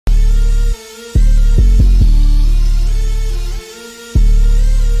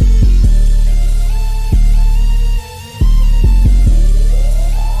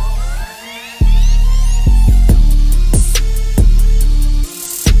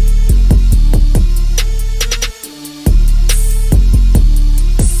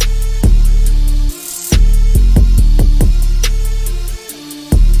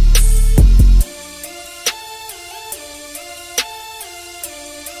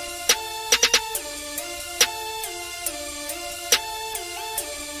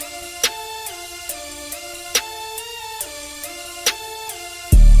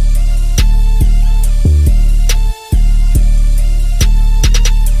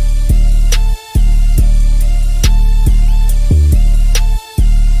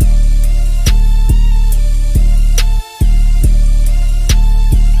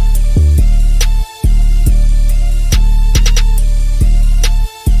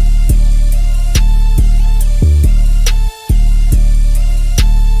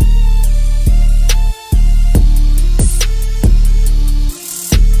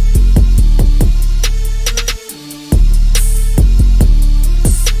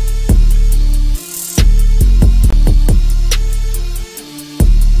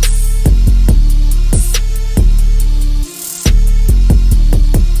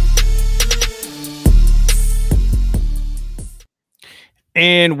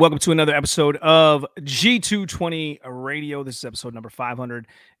And welcome to another episode of G220 Radio. This is episode number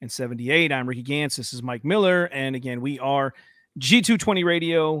 578. I'm Ricky Gantz. This is Mike Miller. And again, we are G220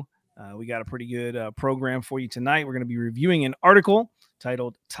 Radio. We got a pretty good program for you tonight. We're going to be reviewing an article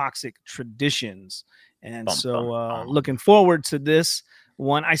titled Toxic Traditions. And looking forward to this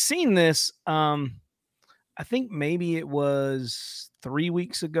one. I seen this, I think maybe it was 3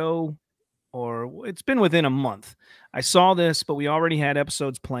 weeks ago, or it's been within a month. I saw this, but we already had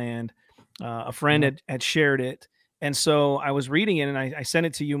episodes planned. A friend had shared it. And so I was reading it and I sent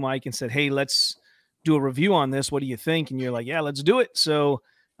it to you, Mike, and said, hey, let's do a review on this. What do you think? And you're like, yeah, let's do it. So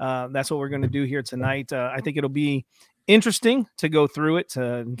that's what we're going to do here tonight. I think it'll be interesting to go through it,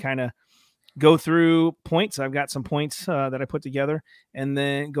 to kind of go through points. I've got some points that I put together, and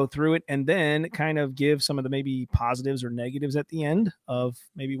then go through it, and then kind of give some of the maybe positives or negatives at the end of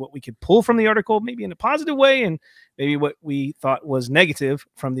maybe what we could pull from the article, maybe in a positive way, and maybe what we thought was negative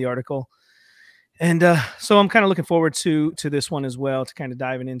from the article. And so I'm kind of looking forward to this one as well, to kind of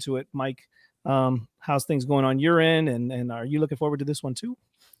diving into it. Mike, how's things going on your end? And are you looking forward to this one too?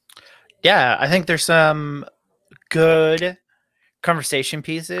 Yeah, I think there's some good conversation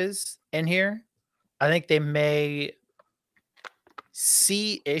pieces in here. I think they may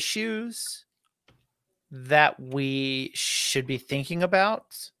see issues that we should be thinking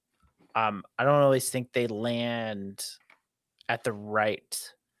about. I don't always think they land at the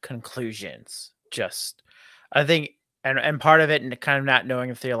right conclusions. I think, and part of it, and kind of not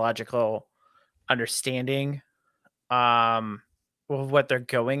knowing a theological understanding of what they're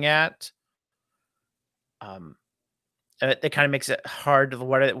going at. It kind of makes it hard.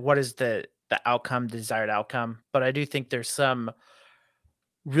 What is the outcome, desired outcome? But I do think there's some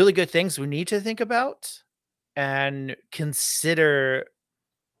really good things we need to think about and consider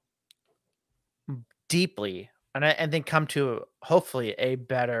deeply, and then come to hopefully a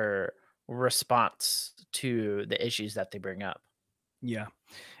better response to the issues that they bring up. Yeah,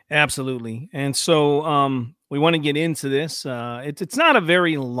 absolutely. And so we want to get into this. It's not a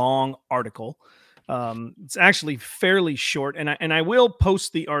very long article. It's actually fairly short, and I will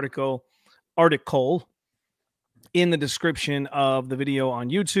post the article in the description of the video on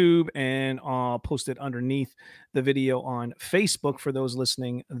YouTube, and I'll post it underneath the video on Facebook for those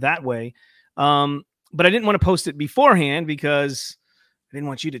listening that way. But I didn't want to post it beforehand because I didn't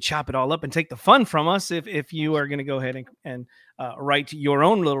want you to chop it all up and take the fun from us if you are going to go ahead and write your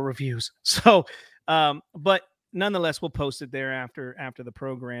own little reviews. So, but nonetheless, we'll post it there after the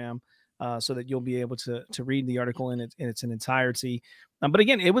program. So that you'll be able to read the article in its entirety. But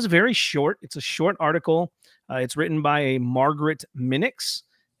again, it was very short. It's a short article. It's written by a Margaret Minix.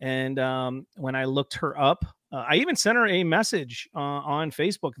 And when I looked her up, I even sent her a message on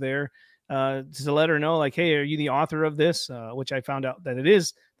Facebook there to let her know, like, hey, are you the author of this? Which I found out that it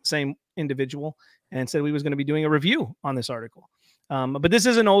is the same individual, and said we was going to be doing a review on this article. But this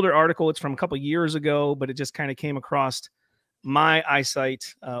is an older article. It's from a couple years ago, but it just kind of came across my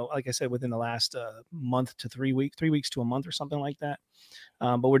eyesight, like I said, within the last month to 3 weeks, 3 weeks to a month or something like that.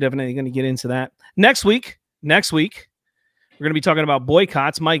 But we're definitely going to get into that next week. We're going to be talking about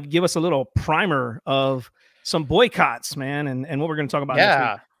boycotts. Mike, give us a little primer of some boycotts, man, and what we're going to talk about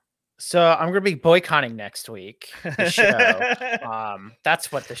next week. So I'm going to be boycotting next week. The show.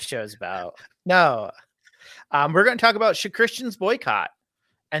 That's what the show's about. No, we're going to talk about, should Christians boycott,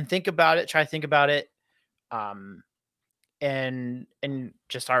 and think about it. Try to think about it. And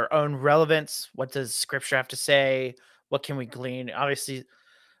just our own relevance. What does Scripture have to say? What can we glean? Obviously,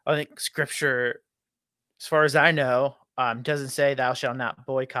 I think Scripture, as far as I know, doesn't say thou shalt not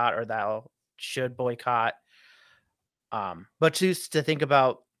boycott or thou should boycott. But just to think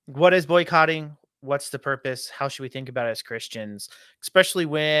about, what is boycotting? What's the purpose? How should we think about it as Christians? Especially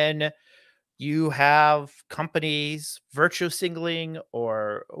when you have companies virtue signaling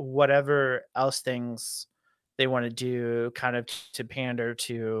or whatever else things they want to do, kind of to pander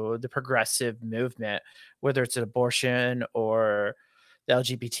to the progressive movement, whether it's an abortion or the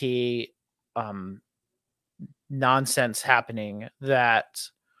LGBT nonsense happening. That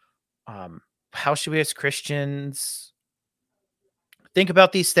how should we as Christians think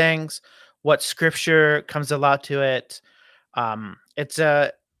about these things? What Scripture comes a lot to it. It's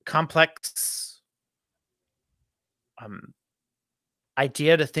a complex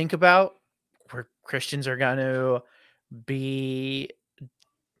idea to think about, where Christians are going to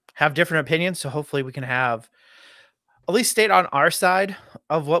have different opinions. So hopefully we can have at least state on our side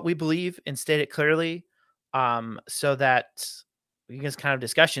of what we believe and state it clearly, so that we can get kind of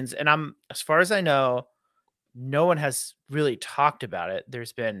discussions. And as far as I know, no one has really talked about it.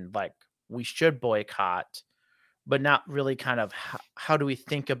 There's been like, we should boycott, but not really kind of how do we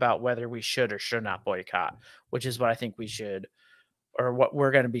think about whether we should or should not boycott, which is what I think we should, or what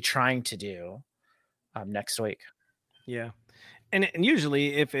we're going to be trying to do next week. Yeah. And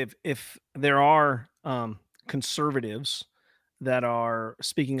usually if there are conservatives that are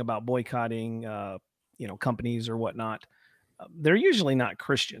speaking about boycotting, companies or whatnot, they're usually not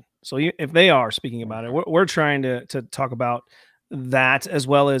Christian. So if they are speaking about it, we're trying to talk about that, as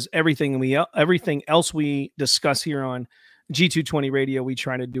well as everything else we discuss here on G220 Radio. We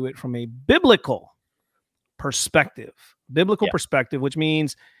try to do it from a biblical perspective, which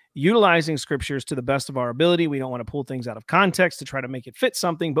means utilizing scriptures to the best of our ability. We don't want to pull things out of context to try to make it fit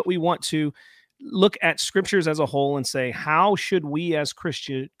something, but we want to look at scriptures as a whole and say, how should we as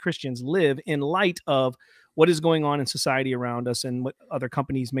Christians live in light of what is going on in society around us and what other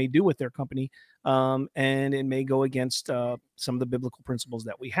companies may do with their company. And it may go against some of the biblical principles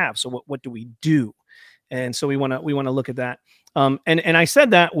that we have. So what do we do? And so we want to look at that. And I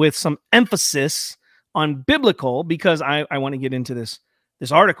said that with some emphasis on biblical, because I want to get into this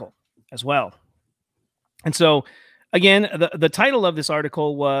article as well. And so again, the title of this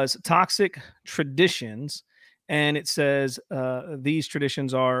article was Toxic Traditions. And it says these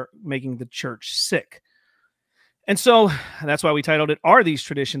traditions are making the church sick. And so that's why we titled it, Are These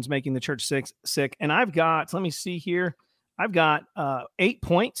Traditions Making the Church Sick? And I've got, let me see here, I've got 8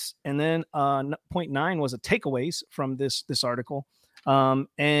 points, and then point 9 was a takeaways from this article.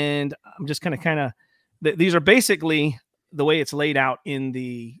 And I'm just kind of, these are basically the way it's laid out in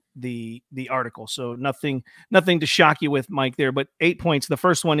the article. So nothing to shock you with, Mike, there, but 8 points. The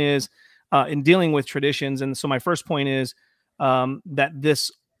first one is in dealing with traditions. And so my first point is that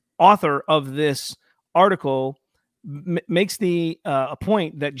this author of this article makes a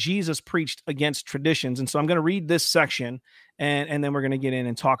point that Jesus preached against traditions. And so I'm going to read this section and then we're going to get in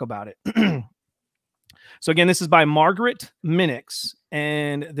and talk about it. So again, this is by Margaret Minix.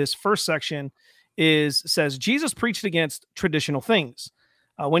 And this first section says, Jesus preached against traditional things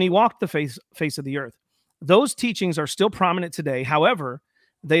when he walked the face of the earth. Those teachings are still prominent today. However,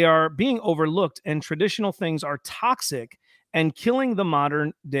 they are being overlooked, and traditional things are toxic and killing the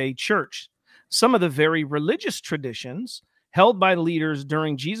modern day church. Some of the very religious traditions held by leaders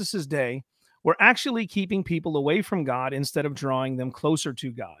during Jesus's day were actually keeping people away from God instead of drawing them closer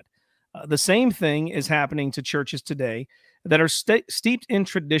to God. The same thing is happening to churches today that are steeped in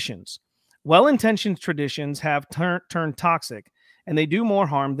traditions. Well-intentioned traditions have turned toxic, and they do more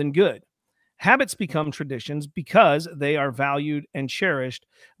harm than good. Habits become traditions because they are valued and cherished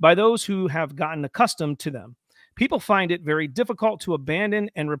by those who have gotten accustomed to them. People find it very difficult to abandon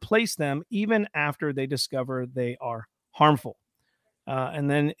and replace them even after they discover they are harmful. And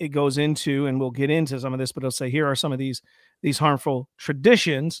then it goes into, and we'll get into some of this, but it'll say, here are some of these harmful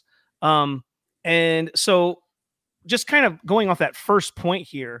traditions. And so just kind of going off that first point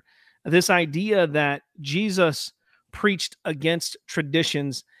here, this idea that Jesus preached against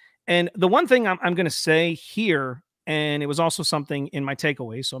traditions. And the one thing I'm going to say here, and it was also something in my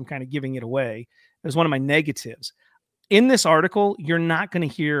takeaway, so I'm kind of giving it away, is one of my negatives. In this article, you're not going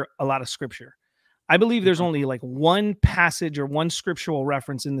to hear a lot of scripture. I believe there's only like one passage or one scriptural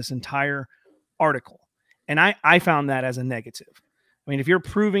reference in this entire article. And I found that as a negative. I mean, if you're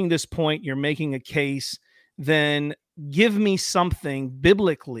proving this point, you're making a case, then give me something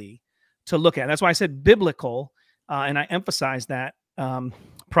biblically to look at. That's why I said biblical, and I emphasized that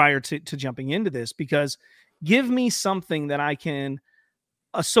prior to jumping into this, because give me something that I can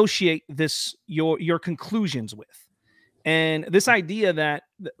associate your conclusions with. And this idea that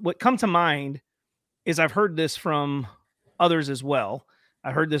what come to mind is, I've heard this from others as well.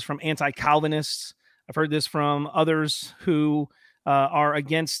 I heard this from anti-Calvinists. I've heard this from others who are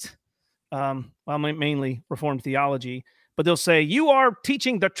against, mainly Reformed theology, but they'll say, you are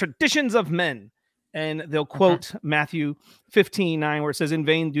teaching the traditions of men. And they'll quote Matthew 15:9, where it says, in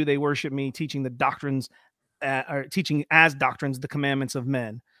vain do they worship me, teaching the doctrines, or teaching as doctrines the commandments of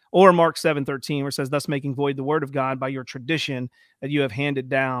men. Or Mark 7:13, where it says, thus making void the word of God by your tradition that you have handed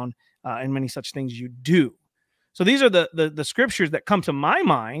down, and many such things you do. So these are the scriptures that come to my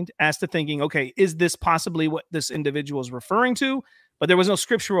mind as to thinking, okay, is this possibly what this individual is referring to? But there was no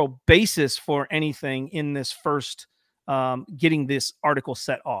scriptural basis for anything in this first getting this article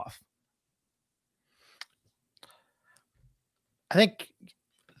set off. I think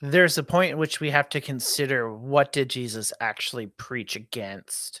there's a point in which we have to consider, what did Jesus actually preach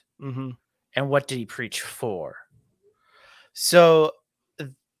against, and what did he preach for? So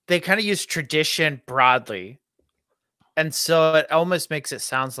they kind of use tradition broadly. And so it almost makes it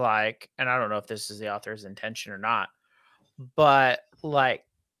sounds like, and I don't know if this is the author's intention or not, but like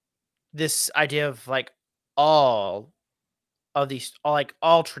this idea of like all of these,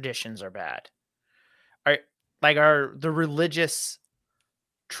 all traditions are bad. Are the religious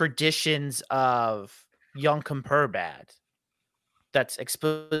traditions of Yom Kippur bad? That's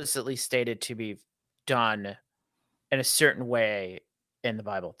explicitly stated to be done in a certain way in the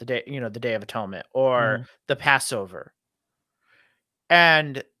Bible, the Day of Atonement or the Passover.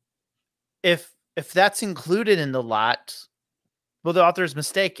 And if that's included in the lot, well, the author is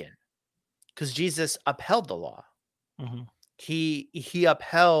mistaken, because Jesus upheld the law. He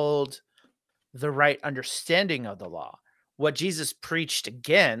upheld the right understanding of the law. What Jesus preached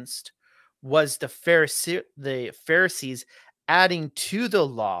against was the Pharisees adding to the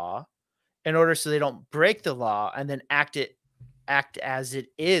law in order so they don't break the law and then act as it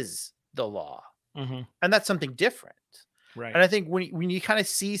is the law. And that's something different. Right. And I think when you kind of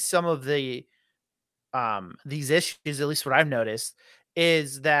see some of the these issues, at least what I've noticed,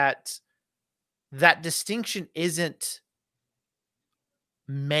 is that distinction isn't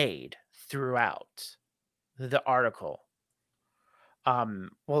made throughout the article.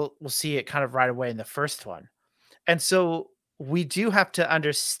 We'll see it kind of right away in the first one. And so we do have to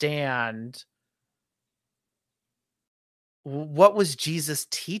understand, what was Jesus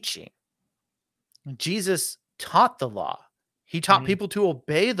teaching? Jesus taught the law. He taught people to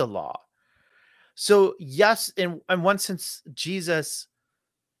obey the law. So yes, in one sense, Jesus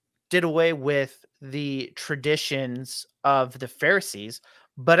did away with the traditions of the Pharisees,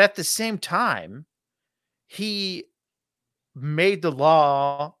 but at the same time, he made the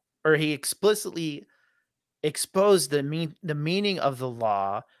law, or he explicitly exposed the meaning of the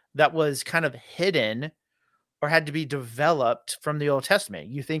law that was kind of hidden or had to be developed from the Old Testament.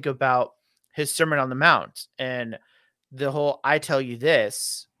 You think about his Sermon on the Mount and the whole "I tell you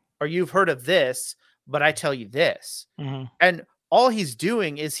this," or "You've heard of this, but I tell you this." And all he's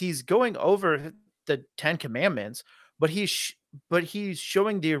doing is he's going over the 10 Commandments, but he's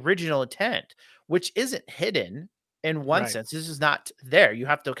showing the original intent, which isn't hidden in one sense. This is not there. You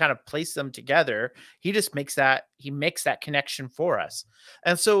have to kind of place them together. He just makes that connection for us.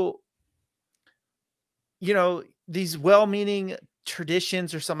 And so, these well-meaning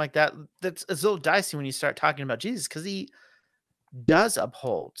traditions or something like that, that's a little dicey when you start talking about Jesus, because he does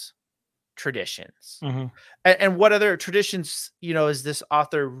uphold traditions. And what other traditions, is this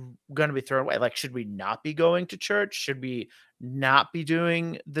author going to be thrown away? Like, should we not be going to church? Should we not be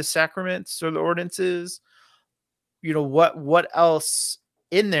doing the sacraments or the ordinances? What else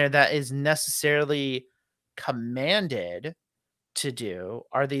in there that is necessarily commanded to do?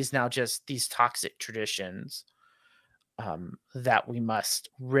 Are these now just these toxic traditions that we must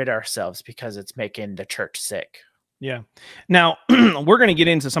rid ourselves because it's making the church sick? Yeah. Now, we're going to get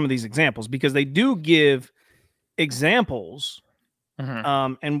into some of these examples because they do give examples,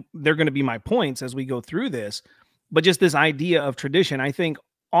 and they're going to be my points as we go through this. But just this idea of tradition, I think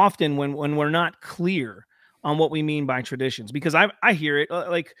often when we're not clear on what we mean by traditions, because I hear it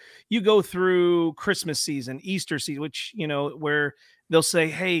like you go through Christmas season, Easter season, which, where they'll say,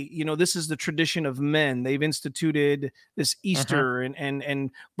 hey, this is the tradition of men. They've instituted this Easter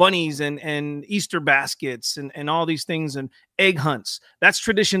and bunnies and Easter baskets and all these things and egg hunts. That's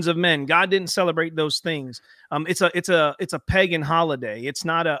traditions of men. God didn't celebrate those things. It's a pagan holiday. It's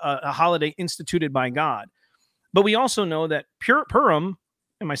not a holiday instituted by God. But we also know that Purim,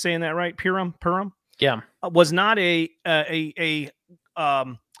 am I saying that right? Purim? Yeah. Was not a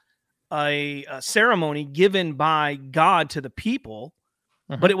ceremony given by God to the people,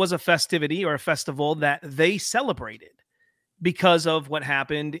 but it was a festivity or a festival that they celebrated because of what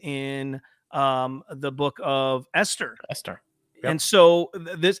happened in the book of Esther. Yep. And so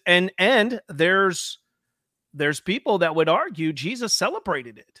this and there's people that would argue Jesus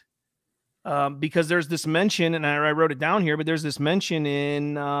celebrated it. Because there's this mention, and I wrote it down here, but there's this mention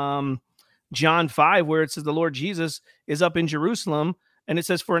in John 5 where it says the Lord Jesus is up in Jerusalem, and it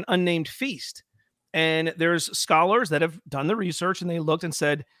says for an unnamed feast. And there's scholars that have done the research, and they looked and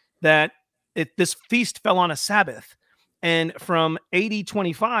said that this feast fell on a Sabbath. And from AD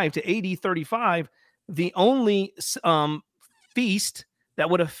 25 to AD 35, the only feast that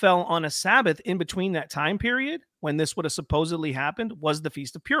would have fell on a Sabbath in between that time period when this would have supposedly happened was the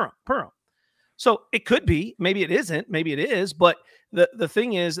Feast of Purim. So it could be, maybe it isn't, maybe it is, but the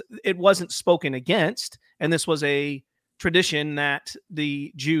thing is, it wasn't spoken against, and this was a tradition that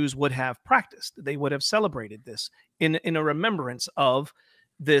the Jews would have practiced. They would have celebrated this in a remembrance of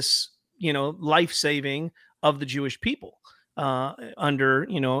this, life-saving of the Jewish people. under,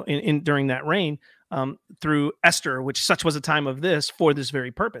 during that reign, through Esther, which such was a time of this for this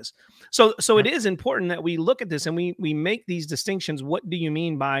very purpose. So it is important that we look at this and we make these distinctions. What do you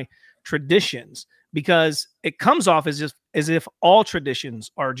mean by traditions? Because it comes off as if all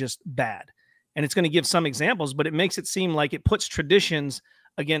traditions are just bad. And it's going to give some examples, but it makes it seem like it puts traditions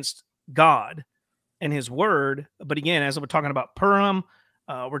against God and his word. But again, as we're talking about Purim,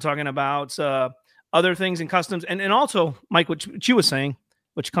 we're talking about other things and customs. And also, Mike, what you were saying,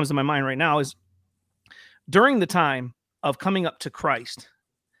 which comes to my mind right now, is during the time of coming up to Christ,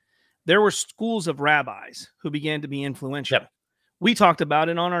 there were schools of rabbis who began to be influential. Yep. We talked about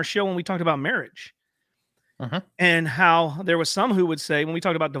it on our show when we talked about marriage. And how there was some who would say, when we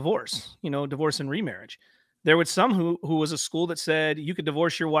talked about divorce, divorce and remarriage, there was some who was a school that said you could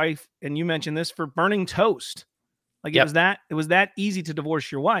divorce your wife, and you mentioned this, for burning toast. Like it was that easy to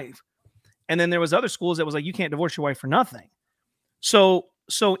divorce your wife. And then there was other schools that was like, you can't divorce your wife for nothing. So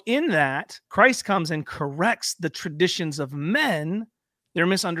in that, Christ comes and corrects the traditions of men, their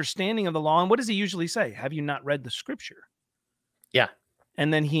misunderstanding of the law. And what does he usually say? Have you not read the scripture? Yeah.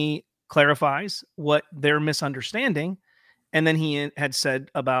 And then he clarifies what their misunderstanding. And then he had said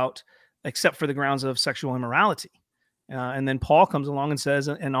about, except for the grounds of sexual immorality. And then Paul comes along and says,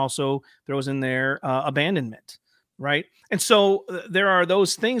 and also throws in there abandonment. Right. And so there are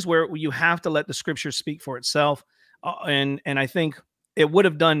those things where you have to let the scripture speak for itself. And I think it would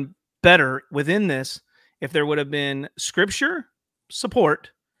have done better within this if there would have been scripture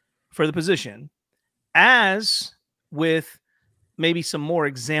support for the position, as with maybe some more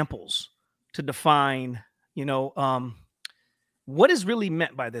examples to define, what is really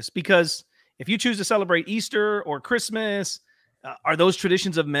meant by this. Because if you choose to celebrate Easter or Christmas, are those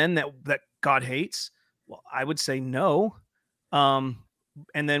traditions of men that God hates? Well, I would say no. And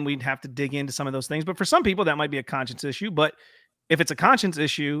then we'd have to dig into some of those things. But for some people, that might be a conscience issue. But if it's a conscience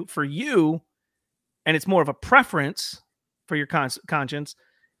issue for you, and it's more of a preference for your conscience,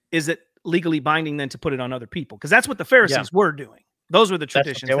 is it legally binding then to put it on other people? Because that's what the Pharisees were doing. Those were the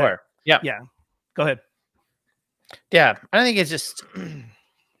traditions. They were. Yeah. Yeah. Go ahead. Yeah. I think it's just,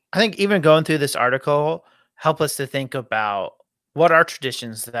 I think even going through this article help us to think about what are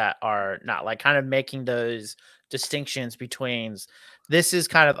traditions that are not, like kind of making those distinctions between this is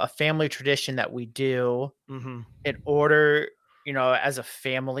kind of a family tradition that we do in order, as a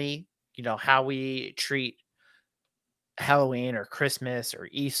family, how we treat Halloween or Christmas or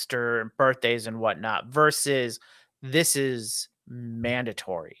Easter and birthdays and whatnot, versus this is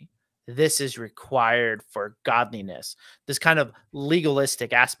mandatory. This is required for godliness, this kind of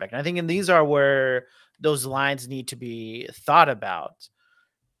legalistic aspect. And I think these are where those lines need to be thought about,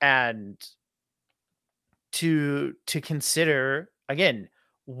 and to consider, again,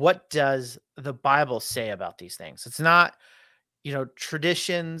 what does the Bible say about these things? It's not,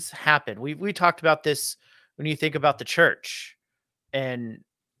 traditions happen. We talked about this when you think about the church and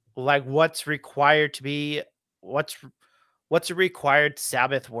like what's required to be, what's a required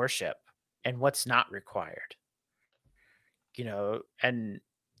Sabbath worship and what's not required, and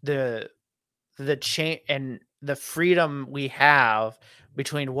the change and the freedom we have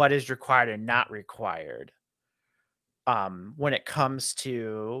between what is required and not required when it comes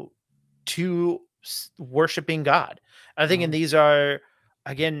to worshiping God. I think, and these are,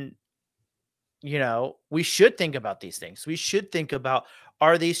 again, we should think about these things. We should think about,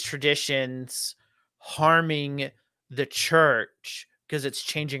 are these traditions harming the church because it's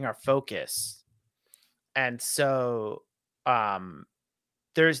changing our focus? And so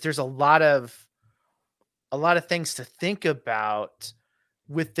there's a lot of things to think about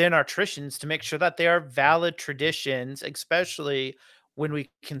within our traditions to make sure that they are valid traditions, especially when we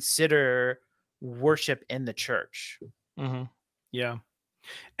consider worship in the church. Yeah.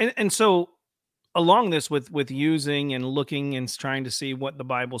 And so along this with using and looking and trying to see what the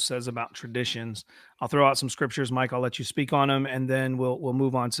Bible says about traditions, I'll throw out some scriptures, Mike. I'll let you speak on them, and then we'll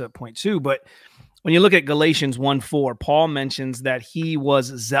move on to point 2. But when you look at Galatians 1:4, Paul mentions that he was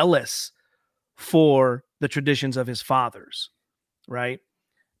zealous for the traditions of his fathers, right?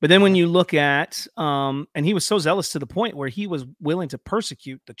 But then when you look at, and he was so zealous to the point where he was willing to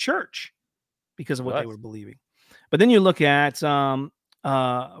persecute the church because of what they were believing. But then you look at 1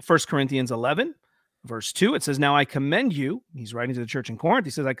 Corinthians 11, verse 2. It says, now I commend you. He's writing to the church in Corinth.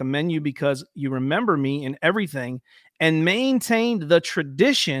 He says, I commend you because you remember me in everything and maintained the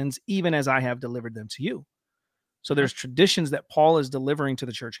traditions even as I have delivered them to you. So there's traditions that Paul is delivering to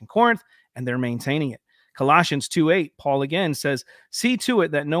the church in Corinth, and they're maintaining it. Colossians 2:8, Paul again says, see to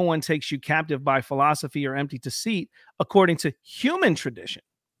it that no one takes you captive by philosophy or empty deceit according to human tradition.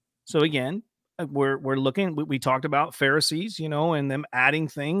 So again, we're looking, we talked about Pharisees, and them adding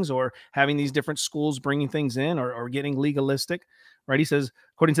things or having these different schools bringing things in or getting legalistic, right? He says,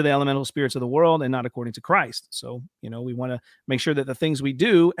 according to the elemental spirits of the world and not according to Christ. So, we want to make sure that the things we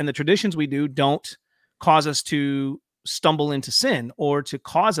do and the traditions we do don't cause us to stumble into sin or to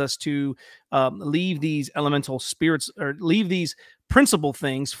cause us to leave these elemental spirits or leave these principal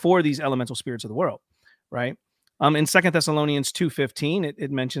things for these elemental spirits of the world, right? In 2 Thessalonians 2:15, it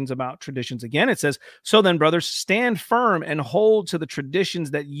mentions about traditions again. It says, so then, brothers, stand firm and hold to the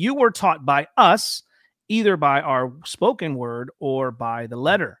traditions that you were taught by us, either by our spoken word or by the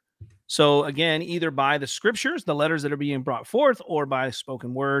letter. So again, either by the scriptures, the letters that are being brought forth, or by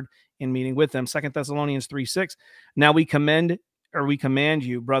spoken word in meeting with them. 2 Thessalonians 3:6. Now we command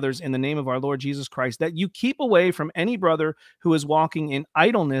you, brothers, in the name of our Lord Jesus Christ, that you keep away from any brother who is walking in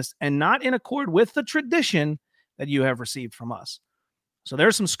idleness and not in accord with the tradition that you have received from us. So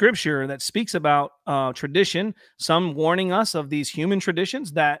there's some scripture that speaks about tradition, some warning us of these human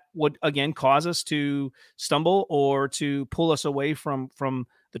traditions that would, again, cause us to stumble or to pull us away from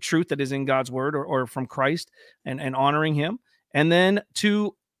the truth that is in God's word or from Christ and honoring him. And then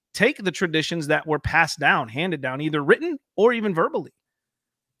to take the traditions that were passed down, handed down, either written or even verbally,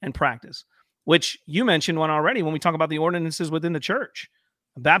 and practice, which you mentioned one already when we talk about the ordinances within the church,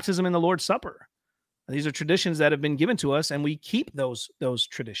 baptism in the Lord's Supper. These are traditions that have been given to us, and we keep those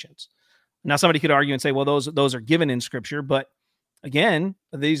traditions. Now, somebody could argue and say, well, those are given in Scripture, but again,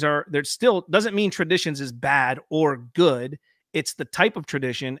 they're still doesn't mean traditions is bad or good. It's the type of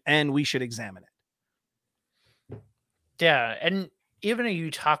tradition, and we should examine it. Yeah, and even if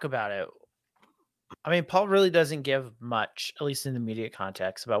you talk about it, I mean, Paul really doesn't give much, at least in the immediate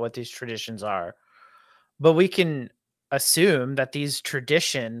context, about what these traditions are. But we can assume that these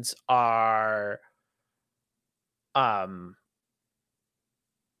traditions are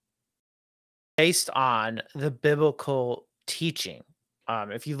based on the biblical teaching.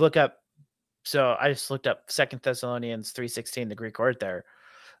 If you look up, so I just looked up 2 Thessalonians 3:16, the Greek word there.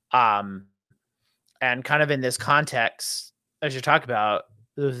 And kind of in this context, as you talk about,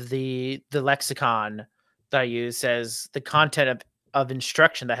 the lexicon that I use says the content of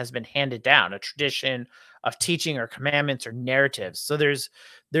instruction that has been handed down, a tradition of teaching or commandments or narratives. So there's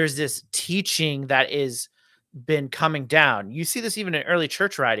this teaching that is been coming down. You see this even in early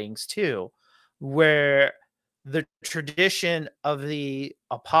church writings too, where the tradition of the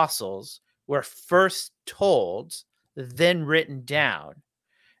apostles were first told, then written down.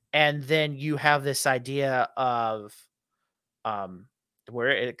 And then you have this idea of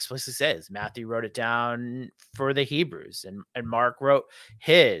where it explicitly says Matthew wrote it down for the Hebrews, and Mark wrote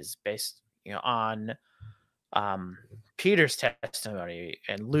his based on Peter's testimony,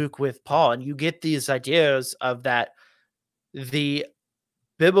 and Luke with Paul. And you get these ideas of that the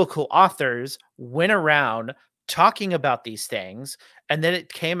biblical authors went around talking about these things, and then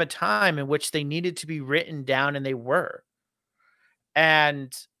it came a time in which they needed to be written down, and they were.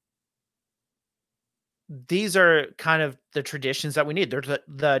 And these are kind of the traditions that we need. They're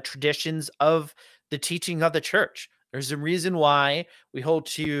the traditions of the teaching of the church. There's a reason why we hold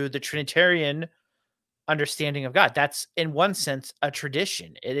to the Trinitarian understanding of God. That's in one sense a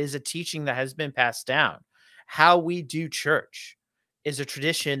tradition. It is a teaching that has been passed down. How we do church is a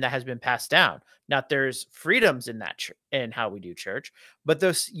tradition that has been passed down. Now, there's freedoms in that in how we do church, but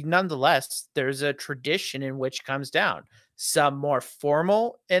nonetheless, there's a tradition in which comes down. Some more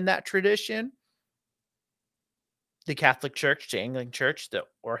formal in that tradition, the Catholic Church, the Anglican Church, the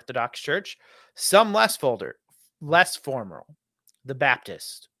Orthodox Church. Some less formal, the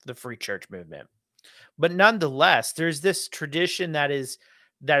Baptist, the Free Church movement. But nonetheless, there's this tradition that is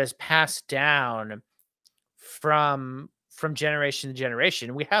passed down from generation to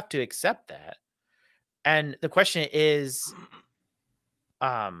generation. We have to accept that. And the question is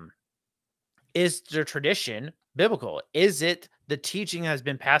the tradition biblical? Is it the teaching has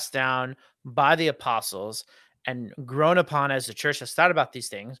been passed down by the apostles and grown upon as the church has thought about these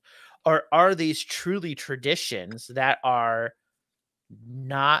things? Or are these truly traditions that are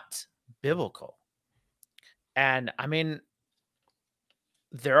not biblical? And I mean,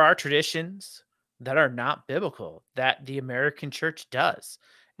 there are traditions that are not biblical that the American church does,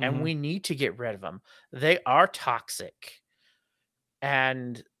 and we need to get rid of them. They are toxic.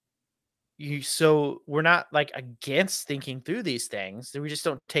 And so we're not like against thinking through these things. We just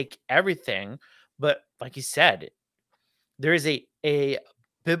don't take everything. But like you said, there is a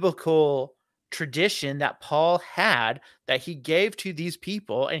biblical tradition that Paul had that he gave to these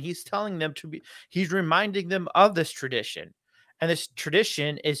people, and he's telling them he's reminding them of this tradition. And this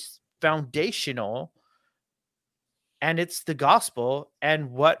tradition is foundational and it's the gospel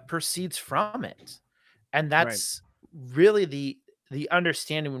and what proceeds from it. And Right. that's really the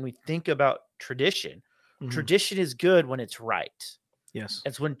understanding when we think about tradition. Tradition is good when it's right. Yes.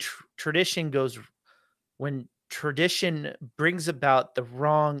 It's when when tradition brings about the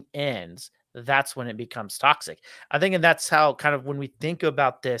wrong ends, that's when it becomes toxic. I think, and that's how kind of when we think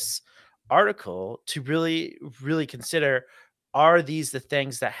about this article, to really, really consider, are these the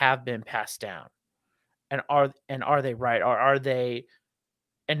things that have been passed down? And are they right? Or are they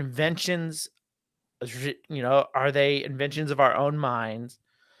inventions? Are they inventions of our own minds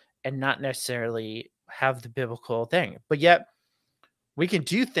and not necessarily have the biblical thing? But yet we can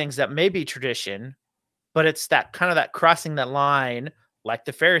do things that may be tradition, but it's that kind of that crossing that line, like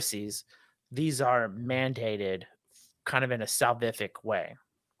the Pharisees. These are mandated kind of in a salvific way.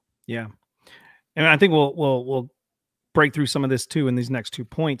 Yeah. And I think we'll break through some of this too in these next 2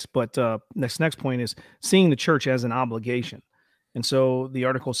 points. But next point is seeing the church as an obligation. And so the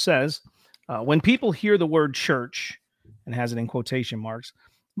article says, when people hear the word church, and has it in quotation marks,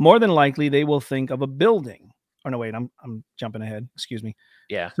 more than likely they will think of a building. Oh no, wait, I'm jumping ahead. Excuse me.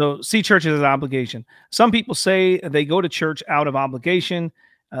 Yeah. So see church as an obligation. Some people say they go to church out of obligation.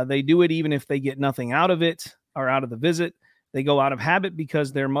 They do it even if they get nothing out of it or out of the visit. They go out of habit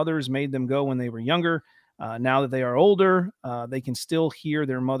because their mothers made them go when they were younger. Now that they are older, they can still hear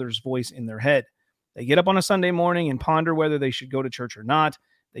their mother's voice in their head. They get up on a Sunday morning and ponder whether they should go to church or not.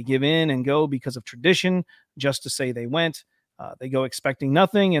 They give in and go because of tradition, just to say they went. They go expecting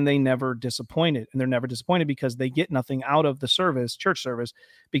nothing, and they never disappointed. And they're never disappointed because they get nothing out of the service, church service,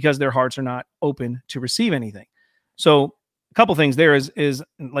 because their hearts are not open to receive anything. So a couple things there is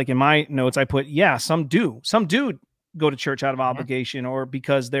like in my notes, I put, yeah, some do go to church out of obligation or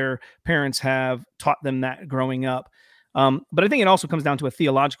because their parents have taught them that growing up. But I think it also comes down to a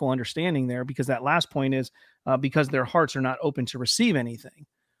theological understanding there, because that last point is because their hearts are not open to receive anything.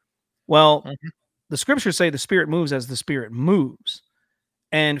 Well, the scriptures say the Spirit moves as the Spirit moves,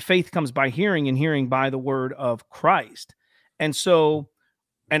 and faith comes by hearing, and hearing by the word of Christ. And so,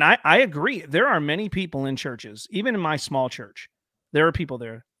 and I agree, there are many people in churches, even in my small church, there are people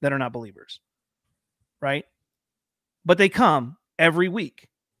there that are not believers, right? But they come every week,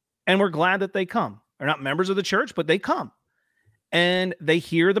 and we're glad that they come. They're not members of the church, but they come, and they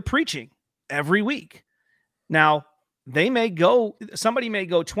hear the preaching every week. Now, somebody may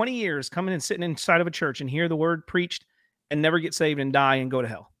go 20 years coming and sitting inside of a church and hear the word preached and never get saved and die and go to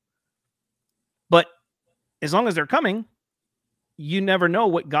hell. But as long as they're coming, you never know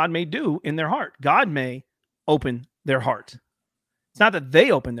what God may do in their heart. God may open their heart. It's not that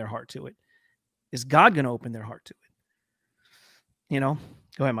they open their heart to it. Is God going to open their heart to it? Go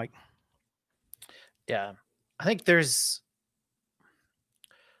ahead, Mike. Yeah. I think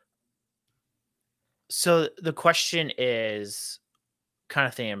so the question is kind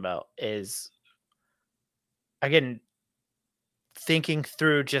of thinking about is, again, thinking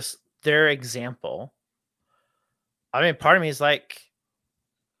through just their example. I mean, part of me is like,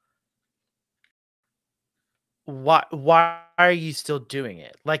 why are you still doing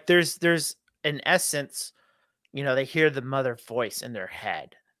it? Like there's an essence, they hear the mother voice in their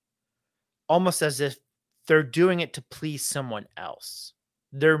head, almost as if they're doing it to please someone else.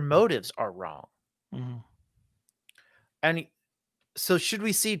 Their motives are wrong. And so should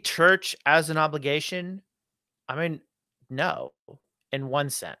we see church as an obligation? I mean, no, in one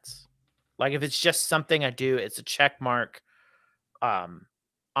sense. Like if it's just something I do, it's a check mark on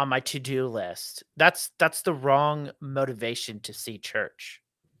my to-do list. That's the wrong motivation to see church.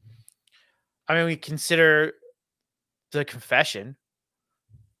 I mean, we consider the confession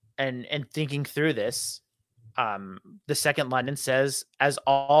and thinking through this. The second London says, as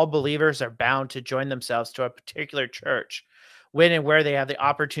all believers are bound to join themselves to a particular church when and where they have the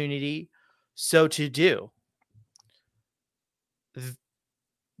opportunity so to do.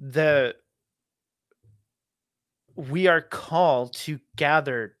 We are called to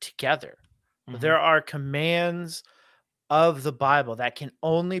gather together. There are commands of the Bible that can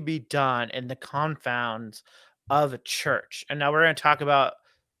only be done in the confounds of a church. And now we're going to talk about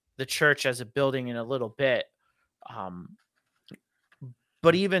the church as a building in a little bit.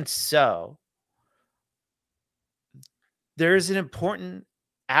 But even so, there's an important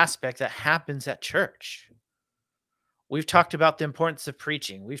aspect that happens at church. We've talked about the importance of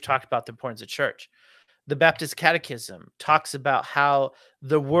preaching. We've talked about the importance of church. The Baptist Catechism talks about how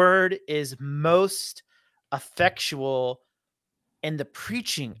the word is most effectual in the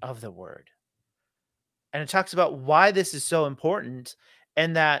preaching of the word. And it talks about why this is so important,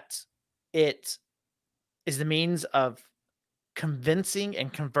 and that it is the means of convincing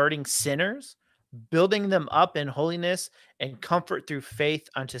and converting sinners building them up in holiness and comfort through faith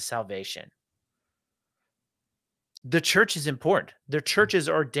unto salvation. The church is important. The church is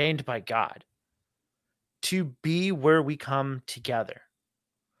ordained by God to be where we come together.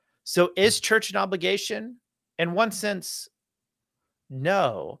 So is church an obligation? In one sense,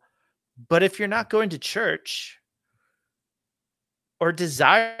 no. But if you're not going to church or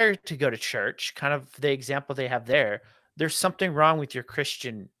desire to go to church, kind of the example they have there, there's something wrong with your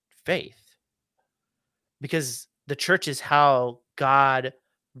Christian faith. Because the church is how God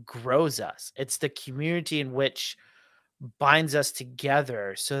grows us. It's the community in which binds us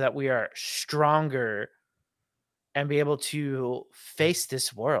together so that we are stronger and be able to face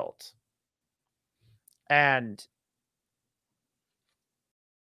this world. And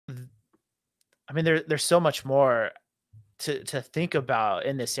I mean, there's so much more to think about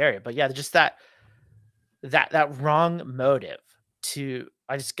in this area, but yeah, just that wrong motive to,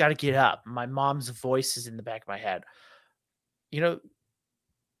 I just got to get up. My mom's voice is in the back of my head. You know,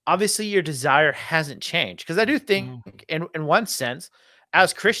 obviously your desire hasn't changed, because I do think in one sense,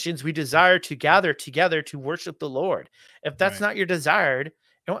 as Christians, we desire to gather together to worship the Lord. If that's not your desired,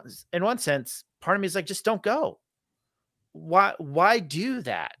 in one sense, part of me is like, just don't go. Why do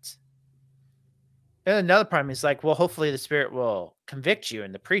that? And another part of me is like, well, hopefully the Spirit will convict you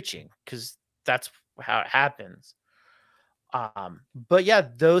in the preaching, because that's how it happens. But yeah,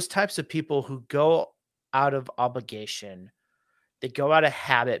 those types of people who go out of obligation, they go out of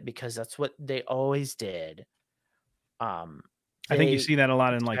habit because that's what they always did. I think you see that a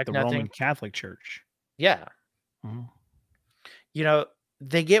lot in like the Roman Catholic Church. Yeah. You know,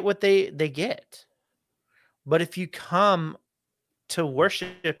 they get what they get. But if you come to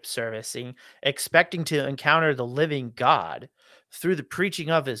worship servicing, expecting to encounter the living God through the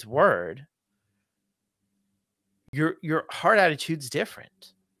preaching of his word, your heart attitude's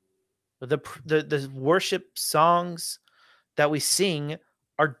different. The worship songs that we sing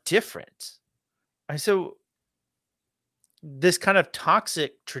are different. And so this kind of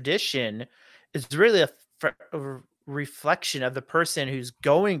toxic tradition is really a reflection of the person who's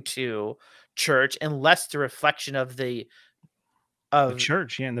going to church, and less the reflection of the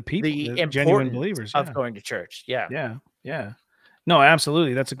church, and the people, the genuine believers of going to church. Yeah. No,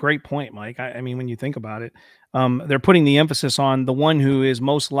 absolutely. That's a great point, Mike. I mean, when you think about it, they're putting the emphasis on the one who is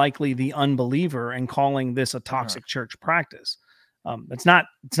most likely the unbeliever and calling this a toxic church practice. It's not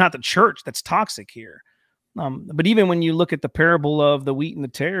the church that's toxic here. But even when you look at the parable of the wheat and the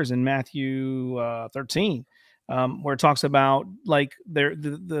tares in Matthew 13, where it talks about like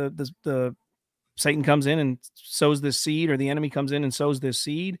the Satan comes in and sows this seed, or the enemy comes in and sows this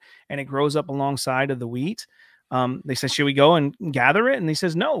seed, and it grows up alongside of the wheat. They say, should we go and gather it? And he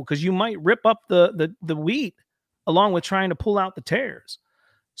says, no, because you might rip up the wheat along with trying to pull out the tares.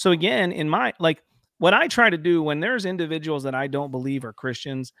 So again, what I try to do when there's individuals that I don't believe are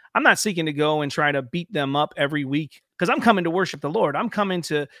Christians, I'm not seeking to go and try to beat them up every week, because I'm coming to worship the Lord. I'm coming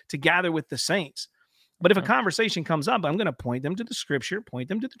to gather with the saints. But if a conversation comes up, I'm going to point them to the scripture, point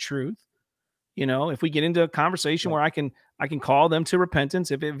them to the truth. You know, if we get into a conversation where I can call them to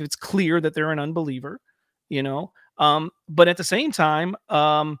repentance, if it's clear that they're an unbeliever, you know, but at the same time,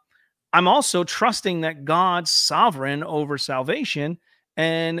 I'm also trusting that God's sovereign over salvation,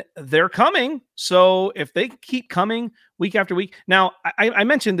 and they're coming. So if they keep coming week after week. Now, I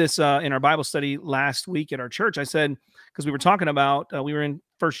mentioned this in our Bible study last week at our church. I said, because we were talking about, we were in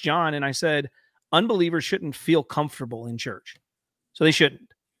 1 John, and I said, unbelievers shouldn't feel comfortable in church. So they shouldn't.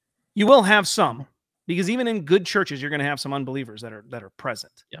 You will have some, because even in good churches, you're going to have some unbelievers that are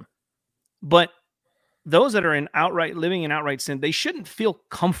present. Yeah. But those that are living in outright sin, they shouldn't feel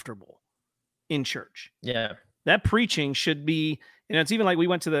comfortable in church. Yeah. That preaching should be, it's even like we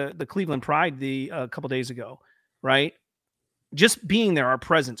went to the Cleveland Pride a couple days ago, right? Just being there, our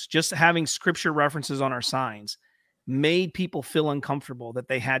presence, just having scripture references on our signs made people feel uncomfortable, that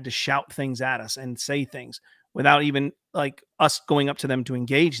they had to shout things at us and say things without even like us going up to them to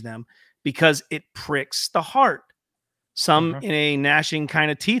engage them, because it pricks the heart. Some in a gnashing kind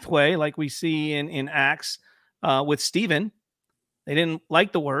of teeth way, like we see in Acts with Stephen. They didn't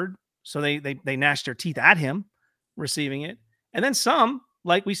like the word, so they gnashed their teeth at him receiving it. And then some,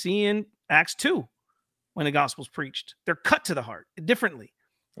 like we see in Acts 2, when the gospel's preached, they're cut to the heart differently,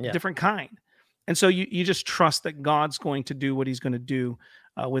 different kind. And so you just trust that God's going to do what he's going to do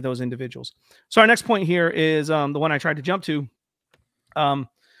with those individuals. So our next point here is the one I tried to jump to, because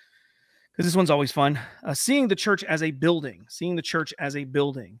this one's always fun. Seeing the church as a building. Seeing the church as a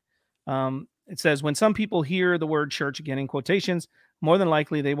building. It says, when some people hear the word church, again in quotations, more than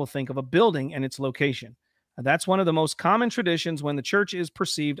likely they will think of a building and its location. That's one of the most common traditions when the church is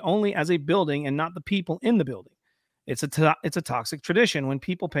perceived only as a building and not the people in the building. It's a toxic tradition when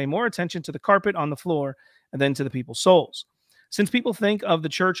people pay more attention to the carpet on the floor than to the people's souls. Since people think of the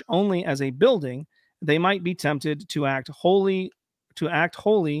church only as a building, they might be tempted to act holy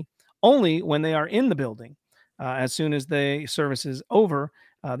only when they are in the building. As soon as the service is over,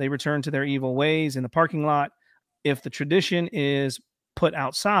 they return to their evil ways in the parking lot. If the tradition is put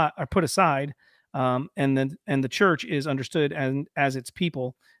aside, and the church is understood as its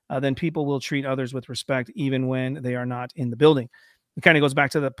people, then people will treat others with respect even when they are not in the building. It kind of goes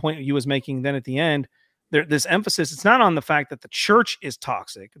back to the point you was making then at the end. This emphasis, it's not on the fact that the church is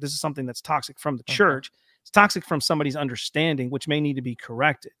toxic. This is something that's toxic from the church. It's toxic from somebody's understanding, which may need to be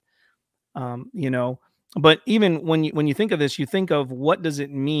corrected. But even when you think of this, you think of, what does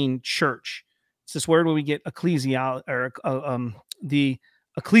it mean, church? It's this word where we get the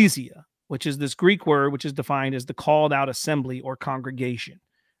ecclesia, which is this Greek word, which is defined as the called out assembly or congregation,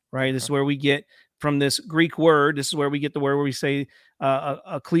 right? This is where we get from this Greek word. This is where we get the word where we say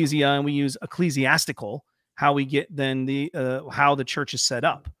ecclesia, and we use ecclesiastical, how we get then how the church is set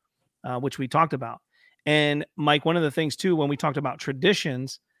up, which we talked about. And Mike, one of the things too, when we talked about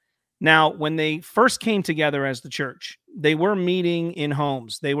traditions, now, when they first came together as the church, they were meeting in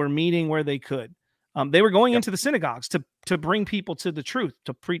homes. They were meeting where they could. They were going into the synagogues to bring people to the truth,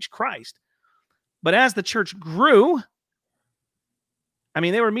 to preach Christ. But as the church grew, I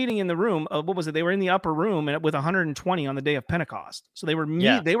mean, they were meeting in the room. What was it? They were in the upper room with 120 on the day of Pentecost. So they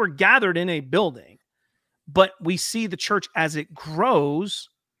were gathered in a building. But we see the church as it grows,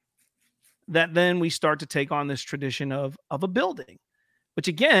 that then we start to take on this tradition of a building. Which,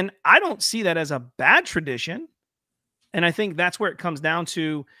 again, I don't see that as a bad tradition. And I think that's where it comes down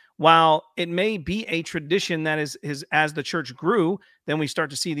to, while it may be a tradition that is as the church grew, then we start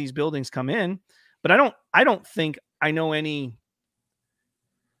to see these buildings come in. But I don't think I know any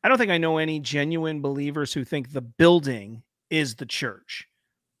genuine believers who think the building is the church.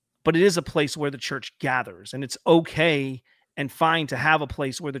 But it is a place where the church gathers, and it's okay and fine to have a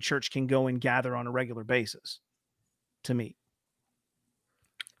place where the church can go and gather on a regular basis, to me.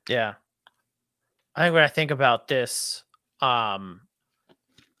 Yeah. I think when I think about this, you know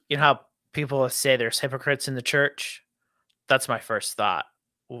how people say there's hypocrites in the church? That's my first thought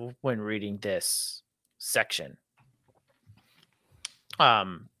when reading this section.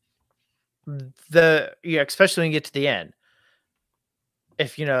 Especially when you get to the end,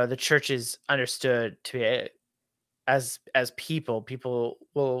 if the church is understood to be as people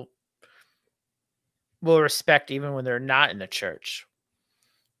will respect even when they're not in the church.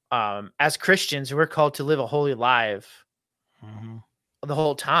 As Christians, we're called to live a holy life the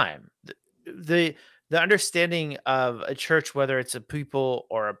whole time. The understanding of a church, whether it's a people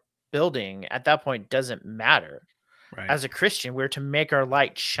or a building, at that point doesn't matter. Right. As a Christian, we're to make our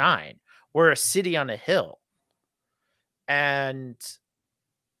light shine. We're a city on a hill.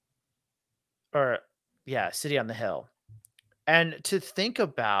 City on the hill. And to think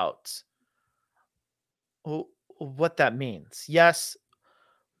about what that means. Yes,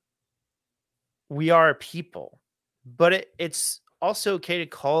 we are a people, but it's also okay to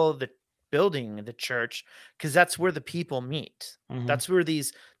call the building the church, because that's where the people meet. That's where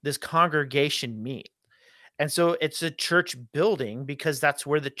this congregation meet. And so it's a church building because that's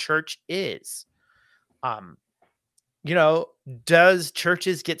where the church is. Does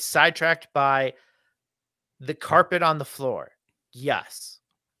churches get sidetracked by the carpet on the floor? Yes,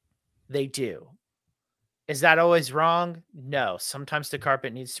 they do. Is that always wrong? No. Sometimes the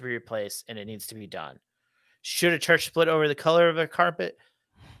carpet needs to be replaced and it needs to be done. Should a church split over the color of a carpet?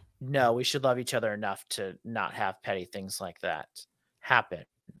 No, we should love each other enough to not have petty things like that happen.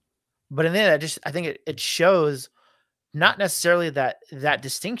 But in the end, I think it shows not necessarily that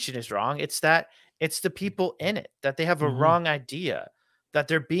distinction is wrong. It's that it's the people in it, that they have a wrong idea, that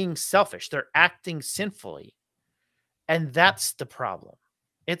they're being selfish, they're acting sinfully. And that's the problem.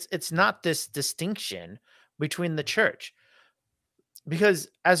 It's not this distinction between the church. Because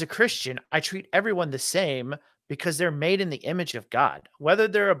as a Christian, I treat everyone the same because they're made in the image of God, whether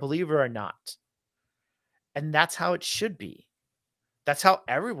they're a believer or not. And that's how it should be. That's how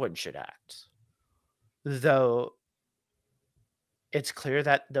everyone should act. Though it's clear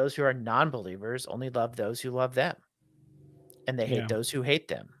that those who are non-believers only love those who love them. And they hate those who hate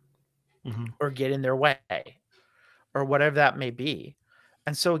them or get in their way or whatever that may be.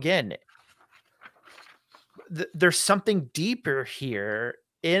 And so again, there's something deeper here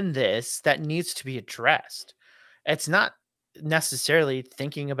in this that needs to be addressed. It's not necessarily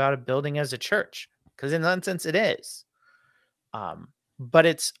thinking about a building as a church, because in that sense it is. But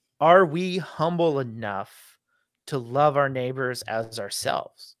it's are we humble enough to love our neighbors as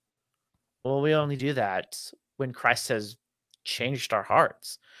ourselves? Well, we only do that when Christ has changed our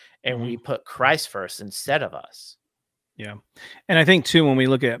hearts and we put Christ first instead of us. Yeah. And I think too, when we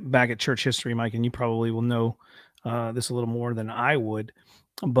look back at church history, Mike, and you probably will know this a little more than I would,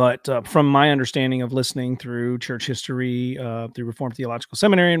 but from my understanding of listening through church history, through Reformed Theological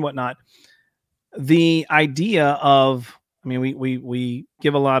Seminary and whatnot, the idea of, I mean, we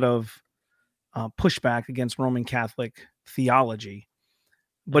give a lot of pushback against Roman Catholic theology,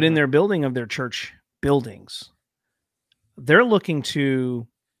 but in their building of their church buildings, they're looking to,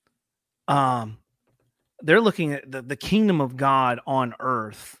 they're looking at the kingdom of God on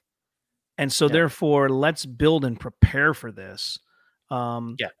earth. And so therefore, let's build and prepare for this.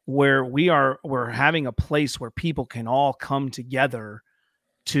 Where we're having a place where people can all come together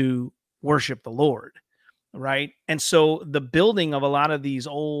to worship the Lord, right? And so the building of a lot of these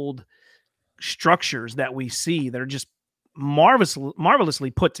old structures that we see that are just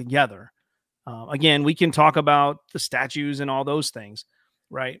marvelously put together. Again, we can talk about the statues and all those things,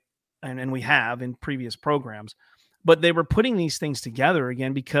 right? And we have in previous programs, but they were putting these things together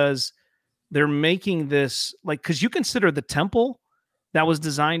again because they're making this, like, because you consider the temple that was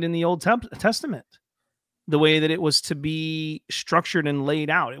designed in the Old Testament, the way that it was to be structured and laid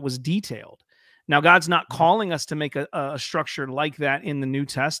out. It was detailed. Now, God's not calling us to make a structure like that in the New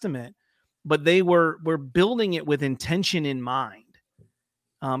Testament, but they were building it with intention in mind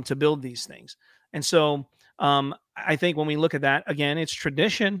to build these things. And so I think when we look at that, again, it's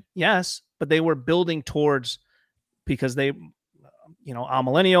tradition, yes, but they were building towards, because they,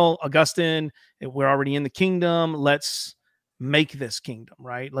 amillennial, Augustine, we're already in the kingdom. Let's make this kingdom,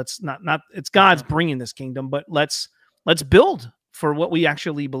 right? Let's not it's God's bringing this kingdom, but let's build for what we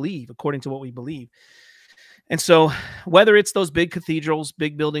actually believe, according to what we believe. And so whether it's those big cathedrals,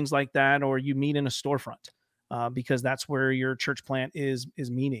 big buildings like that, or you meet in a storefront, because that's where your church plant is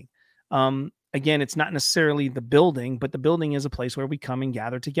meeting. Again, it's not necessarily the building, but the building is a place where we come and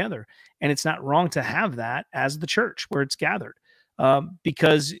gather together. And it's not wrong to have that as the church where it's gathered,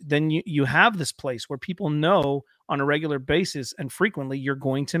 because then you have this place where people know on a regular basis and frequently you're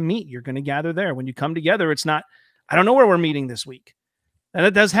going to meet, you're going to gather there. When you come together, it's not, I don't know where we're meeting this week. And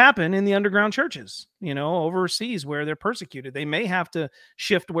it does happen in the underground churches, overseas where they're persecuted. They may have to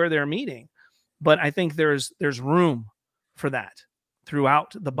shift where they're meeting, but I think there's room for that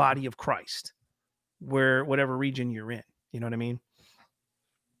throughout the body of Christ, where whatever region you're in. You know what I mean?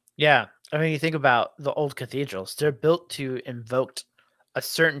 Yeah. I mean, you think about the old cathedrals, they're built to invoke a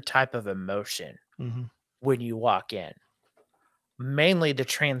certain type of emotion when you walk in, mainly the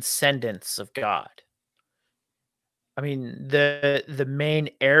transcendence of God. I mean, the main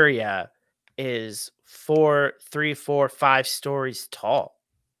area is 3, 4, 5 stories tall.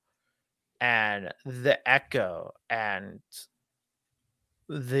 And the echo and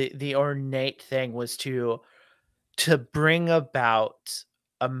the ornate thing was to bring about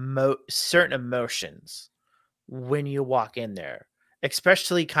certain emotions when you walk in there,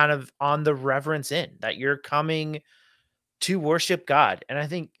 especially kind of on the reverence end that you're coming to worship God. And I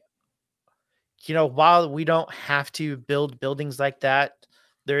think, while we don't have to build buildings like that,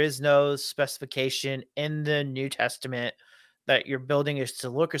 there is no specification in the New Testament that your building is to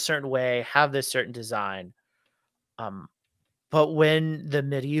look a certain way, have this certain design. But when the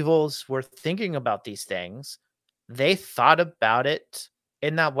medievals were thinking about these things, they thought about it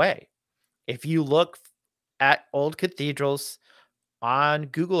in that way. If you look at old cathedrals on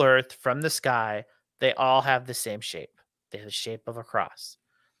Google Earth from the sky, they all have the same shape. They have the shape of a cross.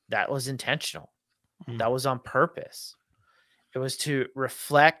 That was intentional. That was on purpose. It was to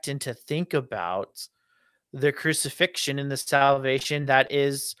reflect and to think about the crucifixion and the salvation that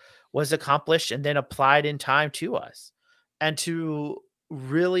was accomplished and then applied in time to us, and to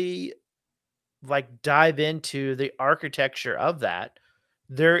really dive into the architecture of that.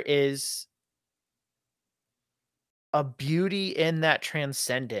 There is a beauty in that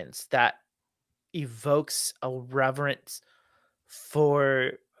transcendence that evokes a reverence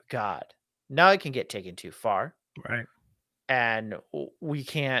for God. Now it can get taken too far, right? And we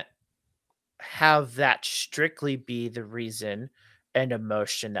can't have that strictly be the reason and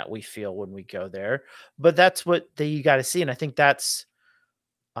emotion that we feel when we go there. But that's what you got to see. And I think that's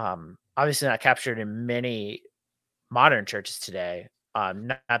obviously not captured in many modern churches today.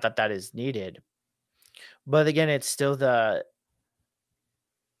 Not that is needed. But again, it's still the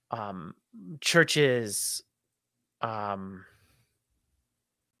churches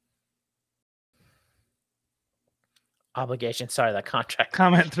obligation. Sorry, that contract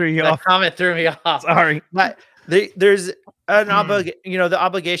Comment threw you off. comment threw me off. Sorry. But there's the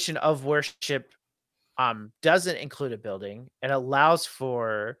obligation of worship doesn't include a building and allows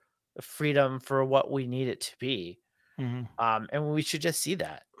for freedom for what we need it to be. And we should just see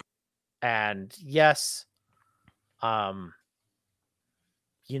that. And yes,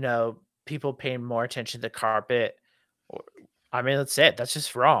 people paying more attention to the carpet. Let's say it, that's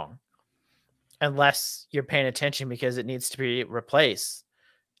just wrong. Unless you're paying attention because it needs to be replaced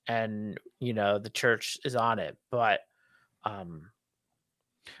and, the church is on it. But, well,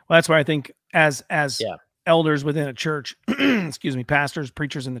 that's why I think as elders within a church, excuse me, pastors,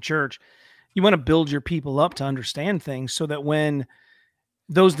 preachers in the church, you want to build your people up to understand things so that when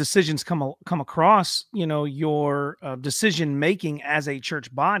those decisions come across, your decision making as a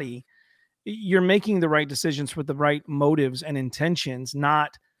church body, you're making the right decisions with the right motives and intentions,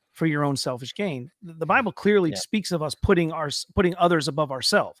 not for your own selfish gain. The Bible clearly speaks of us putting others above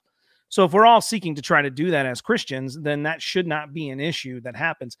ourselves. So if we're all seeking to try to do that as Christians, then that should not be an issue that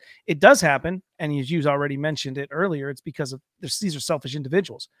happens. It does happen, and as you already mentioned it earlier, it's because these are selfish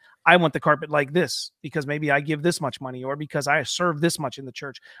individuals. I want the carpet like this because maybe I give this much money, or because I serve this much in the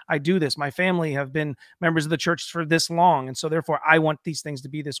church. I do this. My family have been members of the church for this long, and so therefore I want these things to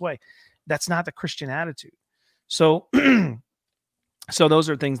be this way. That's not the Christian attitude. So so those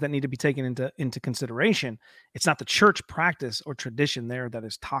are things that need to be taken into consideration. It's not the church practice or tradition there that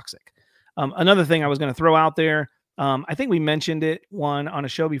is toxic. Another thing I was going to throw out there, I think we mentioned it on a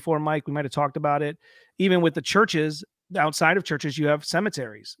show before, Mike. We might have talked about it. Even with the churches, outside of churches, you have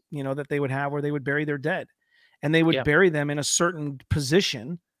cemeteries, that they would have where they would bury their dead, and they would bury them in a certain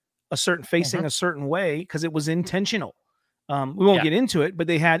position, facing a certain way, because it was intentional. We won't get into it, but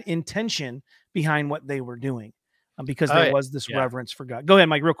they had intention behind what they were doing. Because there was this reverence for God. Go ahead,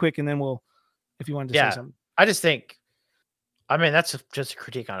 Mike, real quick, and then if you wanted to say something. I just think, that's just a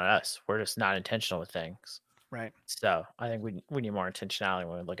critique on us. We're just not intentional with things. Right. So I think we need more intentionality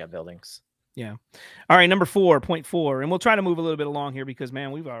when we look at buildings. Yeah. All right, number 4.4, and we'll try to move a little bit along here because,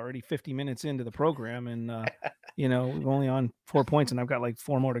 man, we've already 50 minutes into the program, and, we're only on 4 points, and I've got like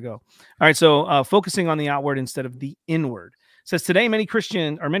 4 more to go. All right, so focusing on the outward instead of the inward. Says today, many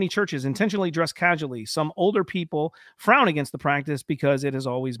churches intentionally dress casually. Some older people frown against the practice because it has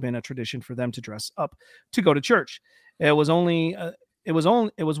always been a tradition for them to dress up to go to church. It was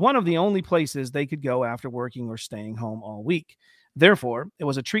one of the only places they could go after working or staying home all week. Therefore, it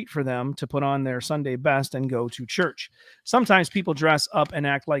was a treat for them to put on their Sunday best and go to church. Sometimes people dress up and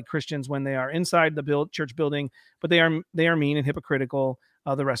act like Christians when they are inside the church building, but they are mean and hypocritical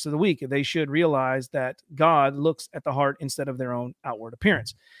the rest of the week. They should realize that God looks at the heart instead of their own outward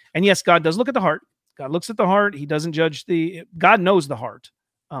appearance. And yes, God does look at the heart. God looks at the heart. He doesn't judge God knows the heart.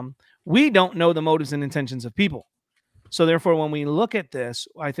 We don't know the motives and intentions of people. So therefore, when we look at this,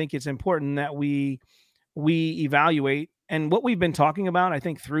 I think it's important that we evaluate. And what we've been talking about, I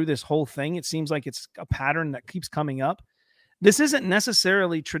think through this whole thing, it seems like it's a pattern that keeps coming up. This isn't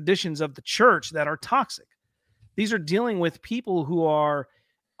necessarily traditions of the church that are toxic. These are dealing with people who are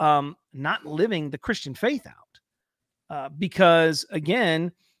not living the Christian faith out. Because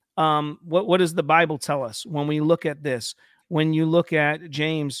again, what does the Bible tell us when we look at this? When you look at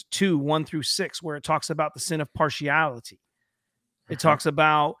James 2:1-6, where it talks about the sin of partiality, it talks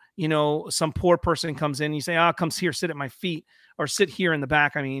about, some poor person comes in and you say, comes here, sit at my feet, or sit here in the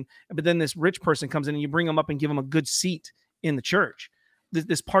back. But then this rich person comes in and you bring them up and give them a good seat in the church.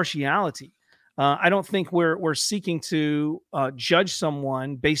 This partiality. I don't think we're seeking to judge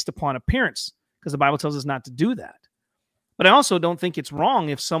someone based upon appearance, because the Bible tells us not to do that. But I also don't think it's wrong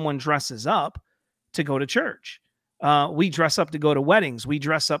if someone dresses up to go to church. We dress up to go to weddings. We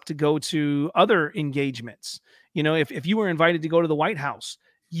dress up to go to other engagements. If you were invited to go to the White House,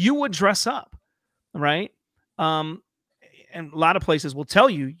 you would dress up, right? And a lot of places will tell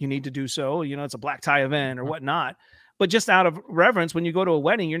you need to do so. It's a black tie event or whatnot. But just out of reverence, when you go to a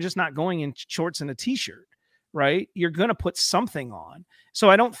wedding, you're just not going in shorts and a t-shirt, right? You're going to put something on.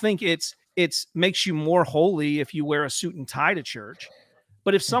 So I don't think it's makes you more holy if you wear a suit and tie to church.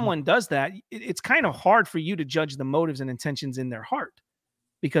 But if someone does that, it's kind of hard for you to judge the motives and intentions in their heart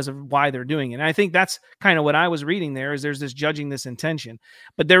because of why they're doing it. And I think that's kind of what I was reading there, is there's this judging this intention.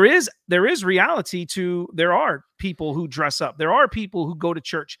 But there is reality to, there are people who dress up. There are people who go to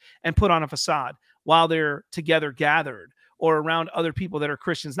church and put on a facade while they're together gathered or around other people that are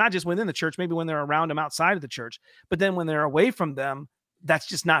Christians, not just within the church, maybe when they're around them outside of the church, but then when they're away from them, that's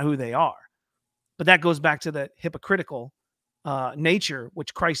just not who they are. But that goes back to the hypocritical nature,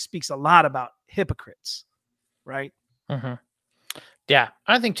 which Christ speaks a lot about hypocrites, right? Yeah,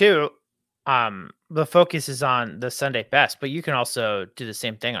 I think too, the focus is on the Sunday best, but you can also do the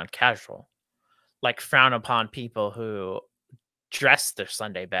same thing on casual, like frown upon people who dress their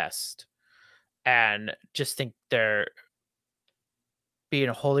Sunday best and just think they're being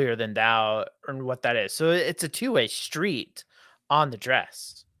holier than thou and what that is. So it's a two-way street on the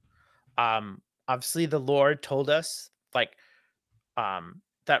dress. Obviously the Lord told us like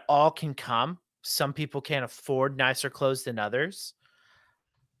that all can come. Some people can't afford nicer clothes than others.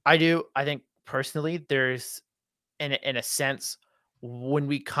 I do. I think personally there's in a sense when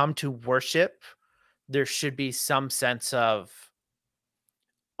we come to worship, there should be some sense of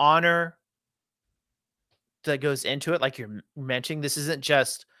honor that goes into it. Like you're mentioning, this isn't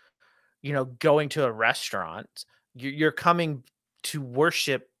just, going to a restaurant. You're coming to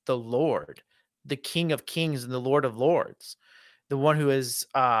worship the Lord, the King of Kings and the Lord of Lords, the one who is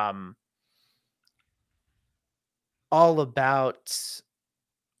all about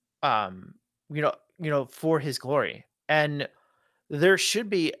for his glory. And there should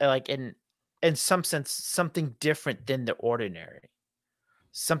be like in some sense something different than the ordinary,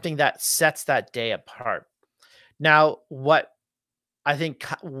 something that sets that day apart. Now, what I think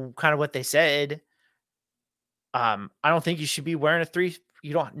kind of what they said, I don't think you should be wearing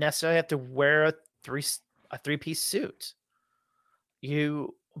you don't necessarily have to wear a three-piece suit.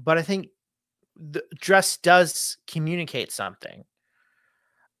 But I think the dress does communicate something.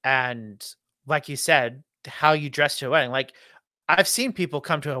 And like you said, how you dress to a wedding. Like I've seen people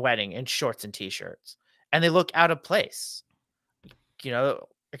come to a wedding in shorts and t-shirts and they look out of place,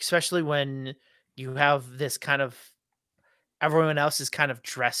 especially when you have this kind of everyone else is kind of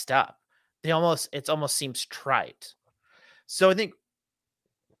dressed up. It almost seems trite. So I think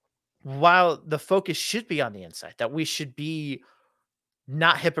while the focus should be on the inside, that we should be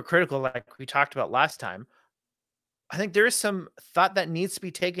not hypocritical like we talked about last time, I think there is some thought that needs to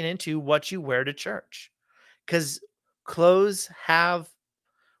be taken into what you wear to church, because clothes have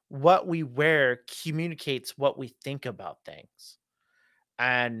what we wear communicates what we think about things.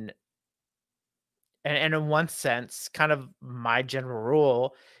 And in one sense, kind of my general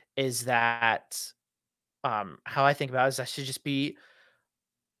rule is that how I think about it is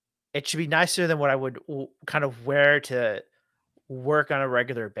it should be nicer than what I would kind of wear to work on a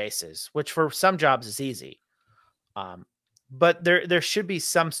regular basis, which for some jobs is easy. But there should be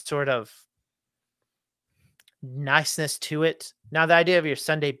some sort of niceness to it. Now, the idea of your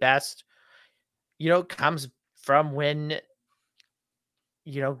Sunday best, comes from when,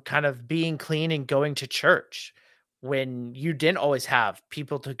 kind of being clean and going to church when you didn't always have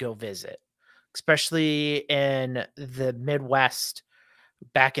people to go visit, especially in the Midwest.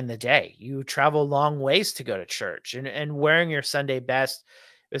 Back in the day, you travel long ways to go to church, and wearing your Sunday best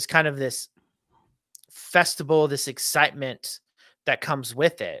is kind of this festival, this excitement that comes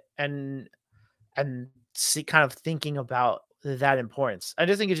with it, and see, kind of thinking about that importance. I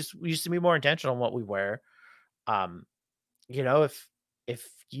just think we used to be more intentional on what we wear. If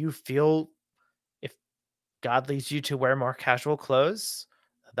you feel, if God leads you to wear more casual clothes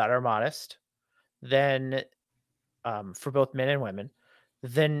that are modest, then for both men and women,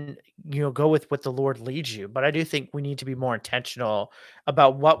 then go with what the Lord leads you. But I do think we need to be more intentional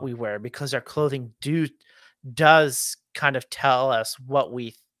about what we wear, because our clothing does kind of tell us what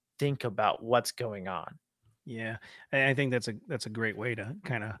we think about what's going on. Yeah, I think that's a great way to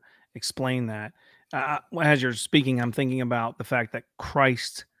kind of explain that. As you're speaking, I'm thinking about the fact that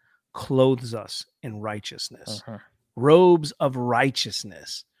Christ clothes us in righteousness, robes of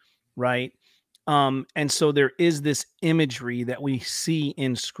righteousness, right? And so there is this imagery that we see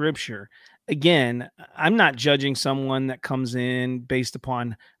in Scripture. Again, I'm not judging someone that comes in based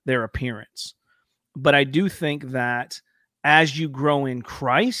upon their appearance, but I do think that as you grow in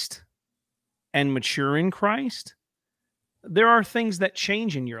Christ and mature in Christ, there are things that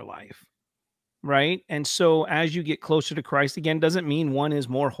change in your life, right? And so as you get closer to Christ, again, doesn't mean one is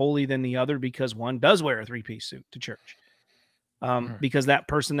more holy than the other because one does wear a three-piece suit to church. Because that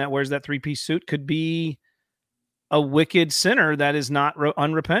person that wears that three-piece suit could be a wicked sinner that is not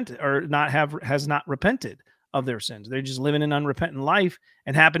unrepentant or has not repented of their sins. They're just living an unrepentant life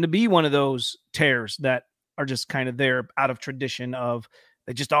and happen to be one of those tares that are just kind of there out of tradition of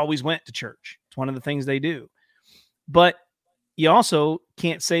they just always went to church. It's one of the things they do. But you also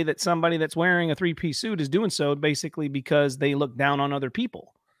can't say that somebody that's wearing a three-piece suit is doing so basically because they look down on other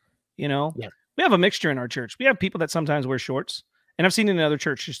people. Yeah. We have a mixture in our church. We have people that sometimes wear shorts. And I've seen it in other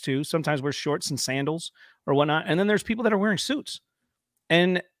churches too, sometimes wear shorts and sandals or whatnot. And then there's people that are wearing suits.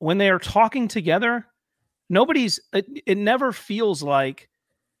 And when they are talking together, it never feels like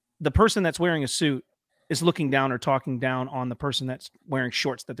the person that's wearing a suit is looking down or talking down on the person that's wearing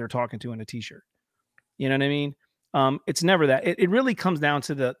shorts that they're talking to in a t-shirt. You know what I mean? It's never that. It really comes down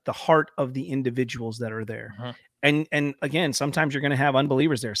to the heart of the individuals that are there. And again, sometimes you're going to have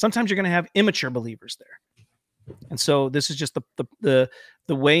unbelievers there. Sometimes you're going to have immature believers there. And so this is just the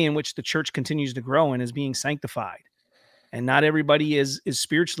way in which the church continues to grow and is being sanctified. And not everybody is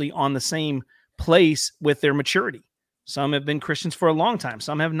spiritually on the same place with their maturity. Some have been Christians for a long time.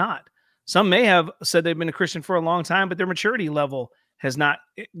 Some have not. Some may have said they've been a Christian for a long time, but their maturity level has not,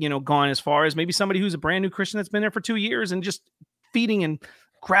 gone as far as maybe somebody who's a brand new Christian that's been there for 2 years and just feeding and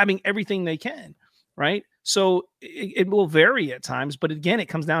grabbing everything they can. Right. So it will vary at times, but again, it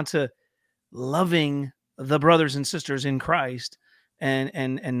comes down to loving the brothers and sisters in Christ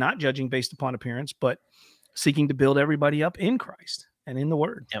and not judging based upon appearance, but seeking to build everybody up in Christ and in the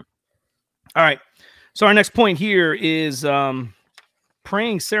word. Yep. All right. So our next point here is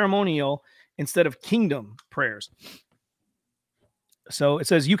praying ceremonial instead of kingdom prayers. So it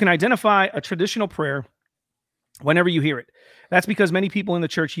says you can identify a traditional prayer whenever you hear it. That's because many people in the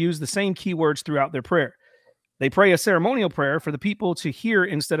church use the same keywords throughout their prayer. They pray a ceremonial prayer for the people to hear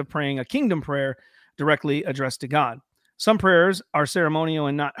instead of praying a kingdom prayer directly addressed to God. Some prayers are ceremonial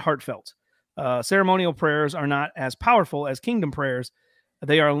and not heartfelt. Ceremonial prayers are not as powerful as kingdom prayers.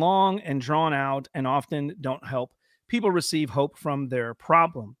 They are long and drawn out and often don't help people receive hope from their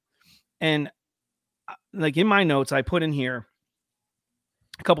problem. And like in my notes, I put in here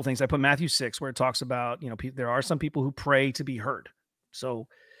a couple things. I put Matthew 6, where it talks about, there are some people who pray to be heard. So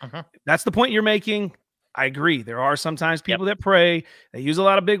that's the point you're making. I agree. There are sometimes people that pray. They use a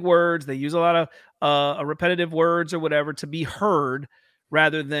lot of big words. They use a lot of repetitive words or whatever to be heard,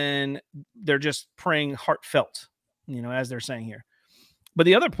 rather than they're just praying heartfelt, as they're saying here. But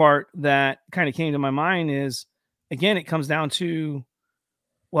the other part that kind of came to my mind is, again, it comes down to,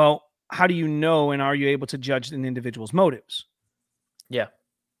 well, how do you know and are you able to judge an individual's motives? Yeah.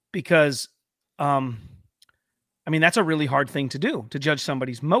 Because, that's a really hard thing to do, to judge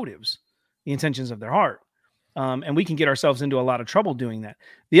somebody's motives, the intentions of their heart. And we can get ourselves into a lot of trouble doing that.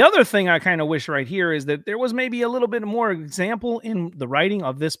 The other thing I kind of wish right here is that there was maybe a little bit more example in the writing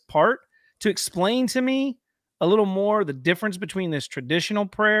of this part to explain to me a little more the difference between this traditional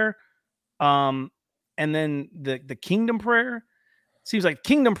prayer and then the kingdom prayer. Seems like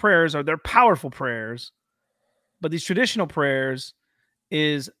kingdom prayers they're powerful prayers, but these traditional prayers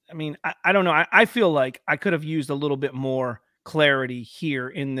is, I don't know. I feel like I could have used a little bit more clarity here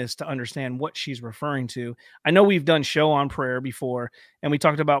in this to understand what she's referring to. I know we've done show on prayer before, and we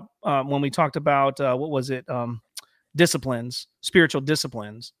talked about when we talked about what was it? Disciplines, spiritual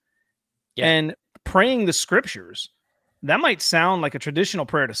disciplines, and praying the scriptures. That might sound like a traditional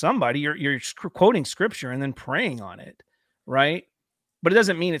prayer to somebody. You're quoting scripture and then praying on it, right? But it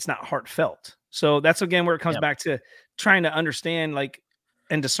doesn't mean it's not heartfelt. So that's again where it comes back to trying to understand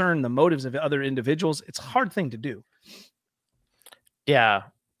and discern the motives of other individuals. It's a hard thing to do. Yeah.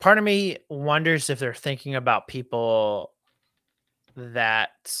 Part of me wonders if they're thinking about people that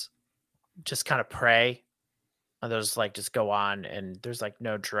just kind of pray and those just go on and there's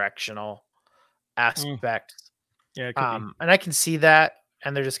no directional aspect. Yeah. It could be. And I can see that.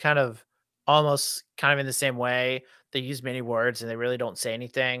 And they're just kind of almost kind of in the same way. They use many words and they really don't say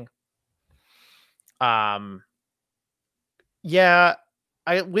anything. Yeah,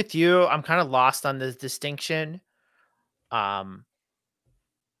 with you, I'm kind of lost on the distinction.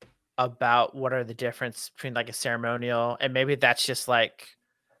 About what are the difference between a ceremonial and maybe that's just I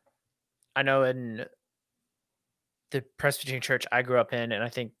know in the Presbyterian church I grew up in, and I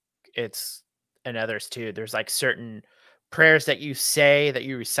think it's in others too, there's certain prayers that you say, that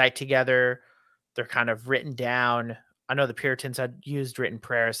you recite together. They're kind of written down. I know the Puritans had used written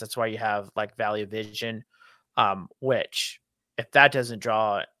prayers. That's why you have Valley of Vision, which if that doesn't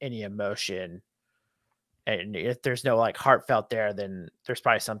draw any emotion, and if there's no heartfelt there, then there's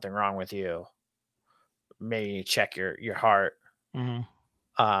probably something wrong with you. Maybe you check your heart.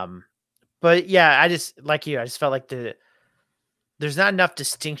 But yeah, I just felt like there's not enough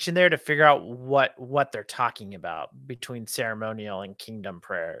distinction there to figure out what they're talking about between ceremonial and kingdom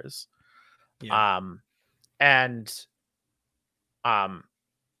prayers. Yeah.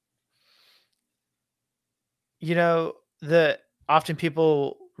 Often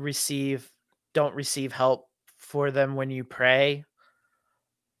people don't receive help for them when you pray.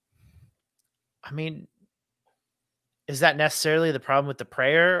 Is that necessarily the problem with the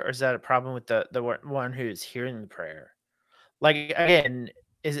prayer, or is that a problem with the one who's hearing the prayer? Again,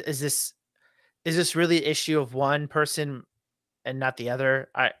 is this really an issue of one person and not the other?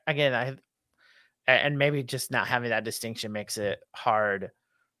 And maybe just not having that distinction makes it hard.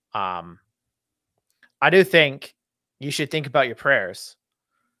 I do think you should think about your prayers,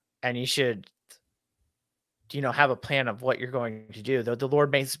 and you should, have a plan of what you're going to do. Though the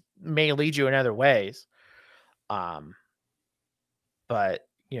Lord may lead you in other ways. But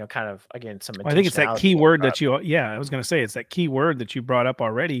kind of again some. I think it's that key intentionality word that you. Yeah, I was going to say it's that key word that you brought up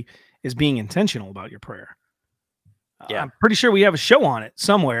already is being intentional about your prayer. Yeah. I'm pretty sure we have a show on it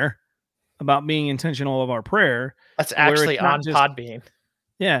somewhere about being intentional of our prayer. That's actually on Podbean.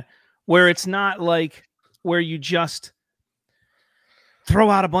 Yeah, where it's not like where you just throw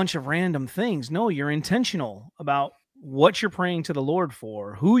out a bunch of random things. No, you're intentional about what you're praying to the Lord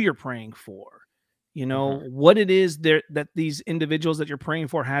for, who you're praying for, what it is there that these individuals that you're praying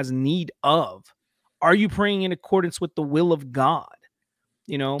for has need of. Are you praying in accordance with the will of God?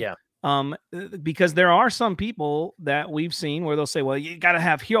 Yeah. Because there are some people that we've seen where they'll say, well, you got to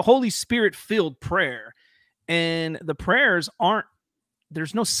have Holy Spirit filled prayer. And the prayers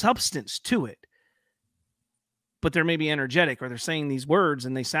there's no substance to it, but they're maybe energetic, or they're saying these words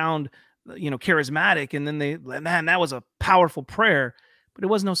and they sound, charismatic. And then man, that was a powerful prayer, but it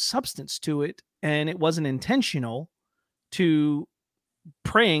was no substance to it. And it wasn't intentional to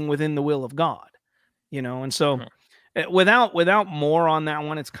praying within the will of God, and so without more on that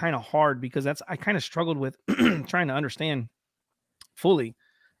one, it's kind of hard because I kind of struggled with trying to understand fully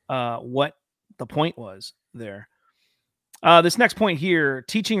what the point was there. This next point here,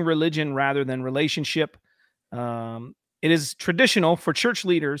 teaching religion rather than relationship. It is traditional for church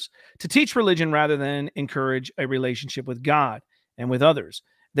leaders to teach religion rather than encourage a relationship with God and with others.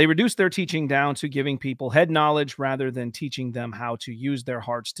 They reduce their teaching down to giving people head knowledge rather than teaching them how to use their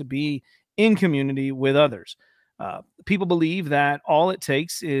hearts to be in community with others. People believe that all it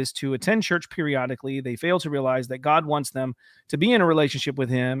takes is to attend church periodically. They fail to realize that God wants them to be in a relationship with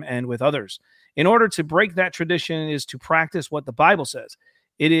Him and with others. In order to break that tradition is to practice what the Bible says.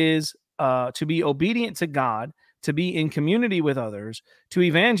 It is to be obedient to God, to be in community with others, to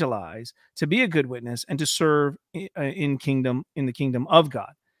evangelize, to be a good witness, and to serve in the kingdom of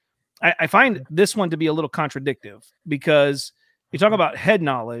God. I find this one to be a little contradictory because you talk about head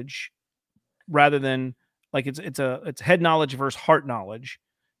knowledge rather than like it's head knowledge versus heart knowledge.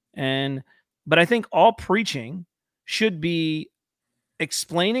 But I think all preaching should be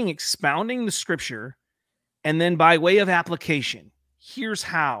expounding the scripture, and then by way of application, here's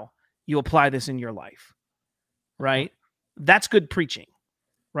how you apply this in your life, right? That's good preaching,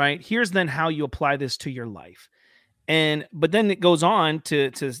 right? Here's then how you apply this to your life. But then it goes on to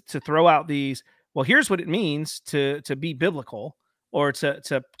throw out these, well, here's what it means to be biblical or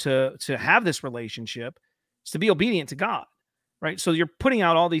to have this relationship. It's to be obedient to God, right? So you're putting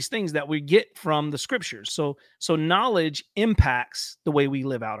out all these things that we get from the scriptures. So knowledge impacts the way we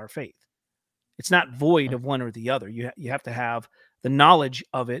live out our faith. It's not void of one or the other. You have to have the knowledge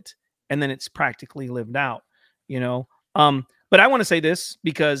of it, and then it's practically lived out, But I want to say this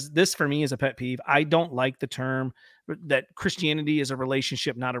because this for me is a pet peeve. I don't like the term that Christianity is a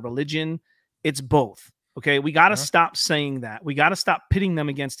relationship, not a religion. It's both. Okay. We got to stop saying that. We got to stop pitting them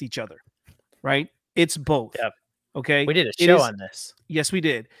against each other, right? It's both. Yep. Okay. We did a show on this. Yes, we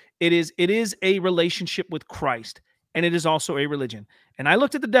did. It is a relationship with Christ, and it is also a religion. And I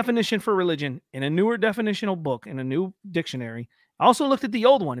looked at the definition for religion in a newer definitional book, in a new dictionary. I also looked at the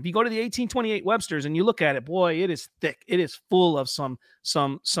old one. If you go to the 1828 Webster's and you look at it, boy, it is thick. It is full of some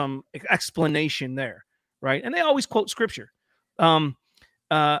explanation there, right? And they always quote scripture.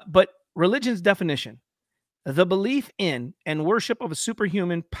 But religion's definition: the belief in and worship of a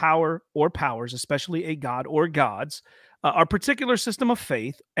superhuman power or powers, especially a god or gods, a particular system of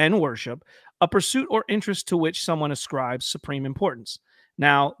faith and worship, a pursuit or interest to which someone ascribes supreme importance.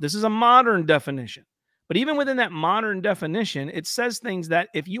 Now, this is a modern definition, but even within that modern definition, it says things that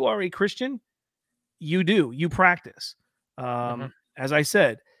if you are a Christian, you practice. As I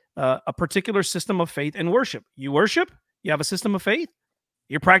said, a particular system of faith and worship. You worship, you have a system of faith,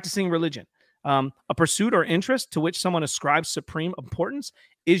 you're practicing religion. A pursuit or interest to which someone ascribes supreme importance.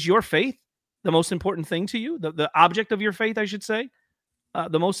 Is your faith the most important thing to you? The object of your faith, I should say,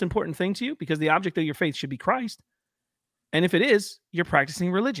 the most important thing to you, because the object of your faith should be Christ. And if it is, you're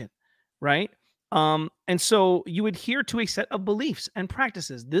practicing religion, right? And so you adhere to a set of beliefs and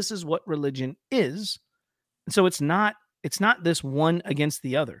practices. This is what religion is. And so it's not this one against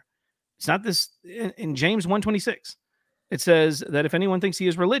the other. It's not this in James 1:26. It says that if anyone thinks he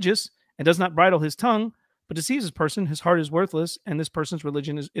is religious and does not bridle his tongue, but deceives his person, his heart is worthless, and this person's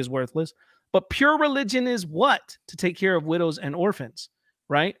religion is worthless. But pure religion is what? To take care of widows and orphans,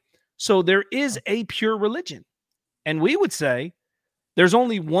 right? So there is a pure religion. And we would say there's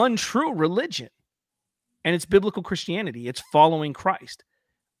only one true religion, and it's biblical Christianity. It's following Christ,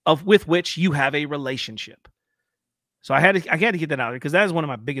 with which you have a relationship. So I had to get that out there because that is one of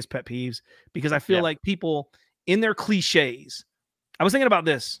my biggest pet peeves, because I feel like people in their cliches. I was thinking about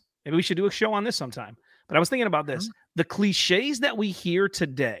this. Maybe we should do a show on this sometime. But I was thinking about this. The cliches that we hear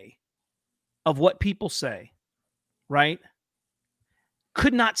today of what people say, right,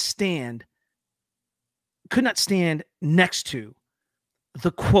 could not stand next to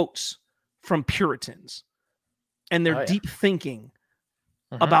the quotes from Puritans and their deep thinking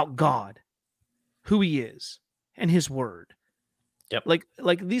about God, who he is, and his word. Yep.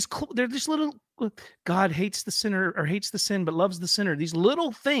 Like these, they're just little, God hates the sinner or hates the sin, but loves the sinner. These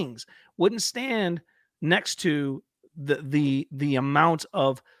little things wouldn't stand next to the amount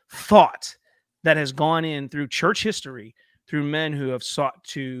of thought that has gone in through church history, through men who have sought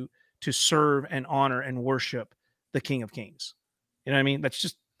to serve and honor and worship the King of Kings. You know what I mean? That's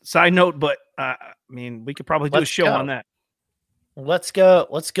just a side note, but I mean, we could probably do a show on that. Let's go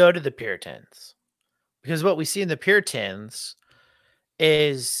to the Puritans, because what we see in the Puritans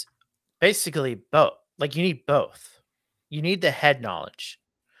is basically both. Like, you need both. You need the head knowledge.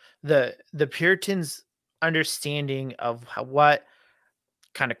 The Puritans' understanding of what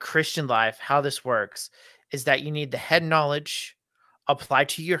kind of Christian life, how this works, is that you need the head knowledge applied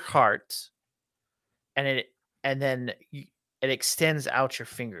to your heart, and then it extends out your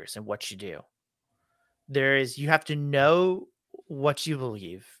fingers in what you do. You have to know what you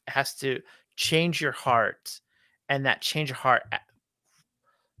believe. It has to change your heart, and that change of heart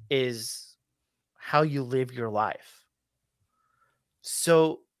is how you live your life.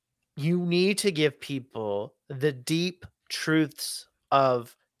 So you need to give people the deep truths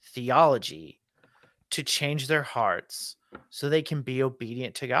of theology to change their hearts so they can be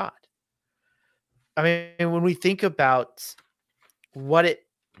obedient to God. I mean, when we think about what it,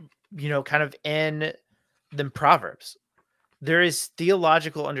 kind of in the Proverbs, there is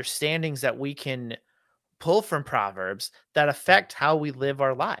theological understandings that we can pull from Proverbs that affect how we live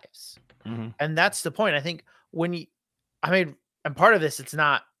our lives. Mm-hmm. And that's the point. I think and part of this, it's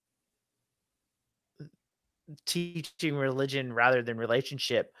not teaching religion rather than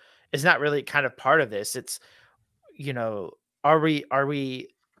relationship is not really kind of part of this. It's, are we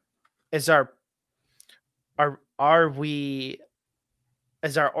is our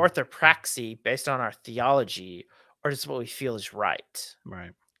orthopraxy based on our theology, or just what we feel is right?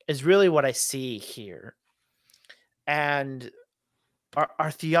 Right. Is really what I see here. And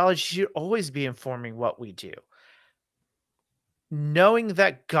our theology should always be informing what we do. Knowing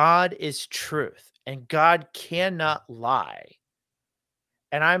that God is truth and God cannot lie.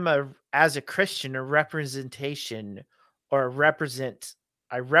 And as a Christian, a representation, or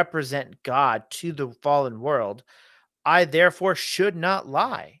I represent God to the fallen world. I therefore should not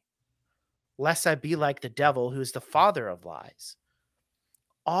lie, lest I be like the devil, who's the father of lies.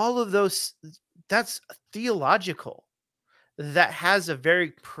 All of those, that's theological. That has a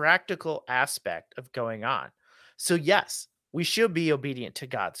very practical aspect of going on. So yes, we should be obedient to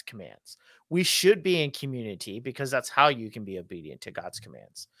God's commands. We should be in community, because that's how you can be obedient to God's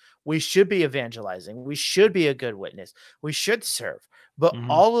commands. We should be evangelizing. We should be a good witness. We should serve. But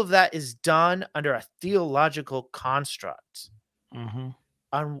all of that is done under a theological construct and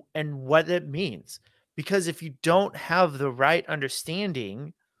what it means. Because if you don't have the right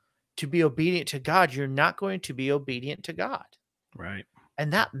understanding to be obedient to God, you're not going to be obedient to God. Right.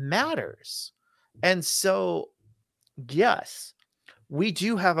 And that matters. And so, yes, we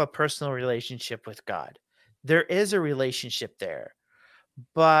do have a personal relationship with God. There is a relationship there.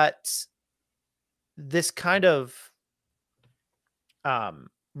 But this kind of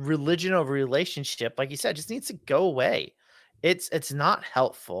religion over relationship, like you said, just needs to go away. It's not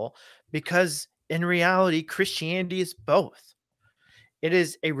helpful, because in reality, Christianity is both. It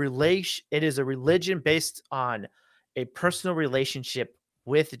is a religion based on a personal relationship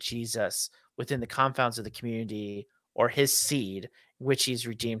with Jesus within the confines of the community or his seed, which he's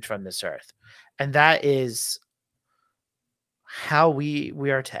redeemed from this earth. And that is how we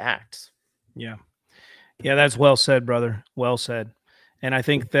are to act. Yeah. Yeah, that's well said, brother. Well said. And I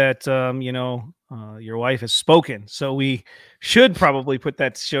think that, your wife has spoken. So we should probably put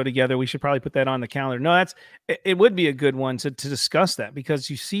that show together. We should probably put that on the calendar. No, it would be a good one to discuss that, because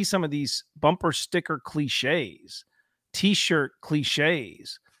you see some of these bumper sticker cliches, t-shirt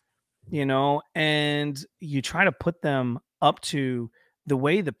cliches, and you try to put them up to the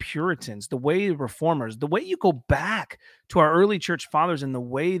way the Puritans, the way the Reformers, the way you go back to our early church fathers and the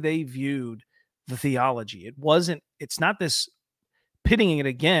way they viewed the theology. It's not this pitting it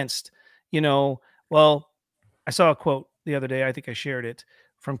against, well, I saw a quote the other day, I think I shared it,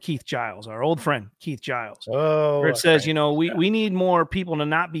 from Keith Giles, our old friend, Keith Giles, where it says, we need more people to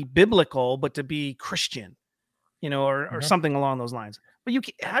not be biblical, but to be Christian, or something along those lines. But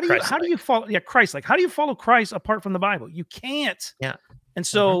how do you follow Christ? Like, how do you follow Christ apart from the Bible? You can't. Yeah. And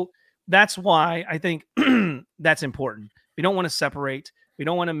so that's why I think that's important. We don't want to separate. We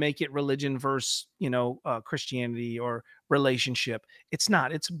don't want to make it religion versus, Christianity or relationship. It's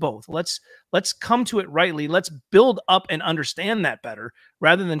not. It's both. Let's come to it rightly. Let's build up and understand that better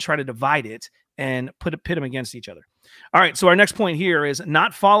rather than try to divide it and pit them against each other. All right. So our next point here is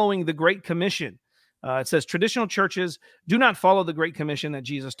not following the Great Commission. It says traditional churches do not follow the Great Commission that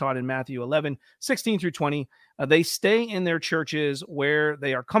Jesus taught in Matthew 11:16-20. They stay in their churches where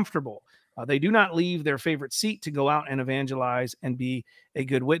they are comfortable. They do not leave their favorite seat to go out and evangelize and be a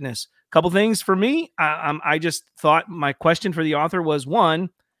good witness. Couple things for me. I just thought my question for the author was, one,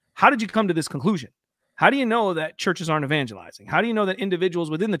 how did you come to this conclusion? How do you know that churches aren't evangelizing? How do you know that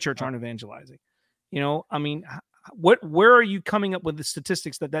individuals within the church aren't evangelizing? Where are you coming up with the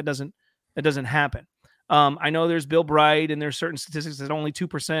statistics that doesn't happen? I know there's Bill Bright and there's certain statistics that only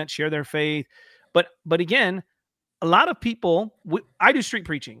 2% share their faith. But again, a lot of people, I do street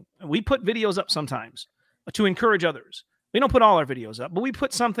preaching. We put videos up sometimes to encourage others. We don't put all our videos up, but we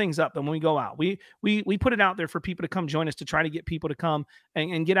put some things up. And when we go out, we put it out there for people to come join us, to try to get people to come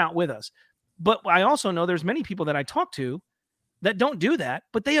and get out with us. But I also know there's many people that I talk to that don't do that,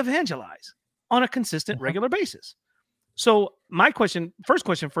 but they evangelize on a consistent, regular basis. So my first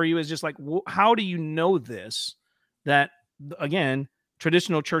question for you is just like, how do you know this, that, again,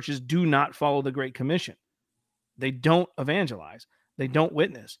 traditional churches do not follow the Great Commission? They don't evangelize. They don't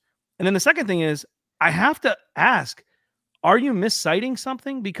witness. And then the second thing is, I have to ask, are you misciting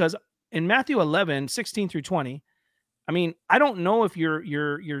something? Because in Matthew 11:16-20, I mean, I don't know if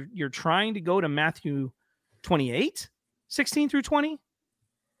you're trying to go to Matthew 28:16-20,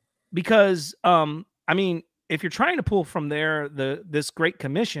 because I mean, if you're trying to pull from there this Great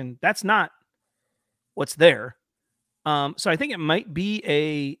Commission, that's not what's there. So I think it might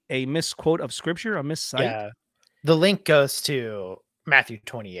be a misquote of Scripture, a miscite. Yeah, the link goes to Matthew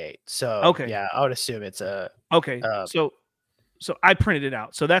 28. So okay, yeah, I would assume it's a okay. So I printed it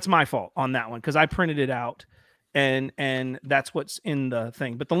out. So that's my fault on that one, because I printed it out, and that's what's in the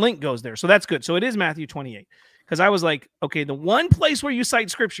thing. But the link goes there, so that's good. So it is Matthew 28, because I was like, okay, the one place where you cite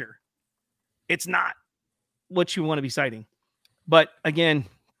Scripture, it's not what you want to be citing. But again,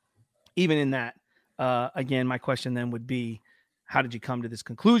 even in that, again, my question then would be, how did you come to this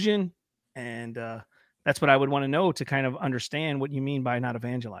conclusion? And that's what I would want to know to kind of understand what you mean by not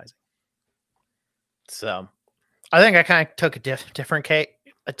evangelizing. So I think I kind of took a different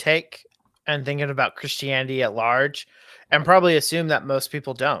take and thinking about Christianity at large, and probably assume that most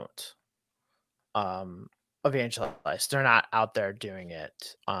people don't evangelize. They're not out there doing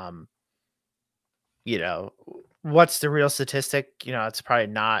it. What's the real statistic? It's probably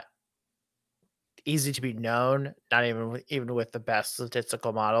not easy to be known, not even with the best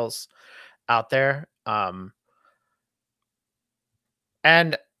statistical models out there.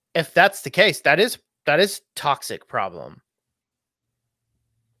 And if that's the case, that is toxic problem.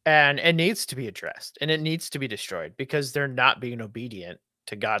 And it needs to be addressed, and it needs to be destroyed, because they're not being obedient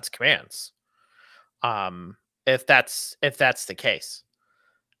to God's commands. If that's the case.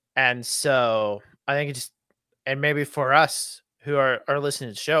 And so I think and maybe for us who are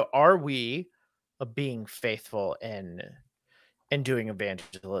listening to the show, are we being faithful in doing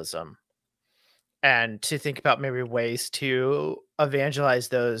evangelism? And to think about maybe ways to evangelize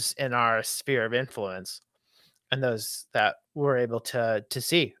those in our sphere of influence and those that we're able to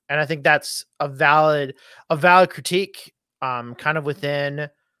see. And I think that's a valid critique, kind of within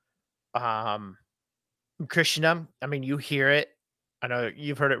Christendom. I mean, you hear it. I know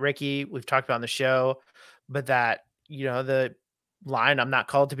you've heard it, Ricky. We've talked about on the show, but that, the line, I'm not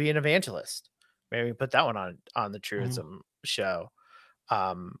called to be an evangelist. Maybe we put that one on the Truism show,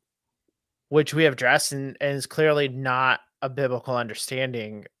 which we have addressed, and is clearly not a biblical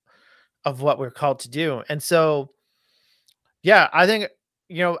understanding of what we're called to do. And so, yeah, I think,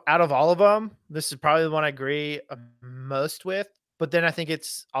 out of all of them, this is probably the one I agree most with. But then I think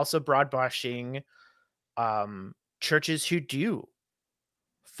it's also broad brushing churches who do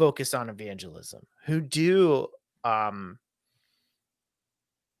focus on evangelism, who do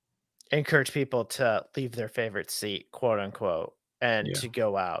encourage people to leave their favorite seat, quote unquote, and to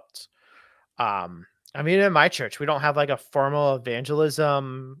go out. I mean, in my church, we don't have like a formal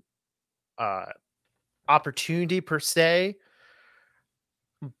evangelism opportunity per se,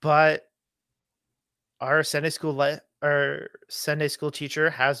 but our Sunday school teacher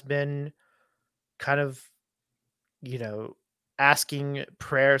has been kind of, asking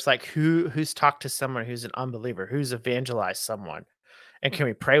prayers like, who's talked to someone who's an unbeliever, who's evangelized someone, and can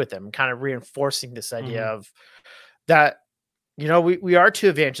we pray with them, kind of reinforcing this idea of that, we are to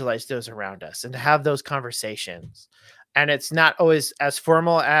evangelize those around us and to have those conversations. And it's not always as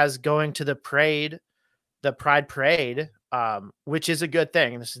formal as going to the pride parade, which is a good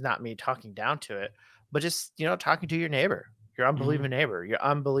thing. This is not me talking down to it, but just, talking to your neighbor, your unbelieving neighbor, your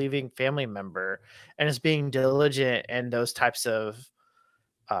unbelieving family member, and it's being diligent in those types of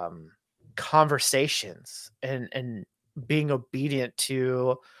conversations and being obedient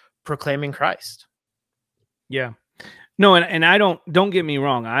to proclaiming Christ. Yeah. No, and I don't get me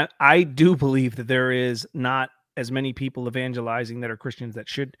wrong. I do believe that there is not as many people evangelizing that are Christians that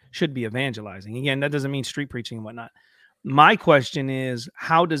should be evangelizing. Again, that doesn't mean street preaching and whatnot. My question is,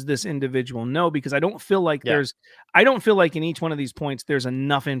 how does this individual know? Because I don't feel like in each one of these points there's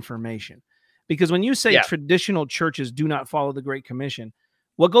enough information. Because when you say traditional churches do not follow the Great Commission,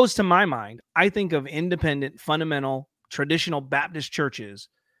 what goes to my mind, I think of independent, fundamental, traditional Baptist churches.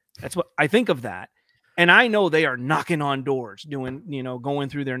 That's what I think of that. And I know they are knocking on doors, doing, going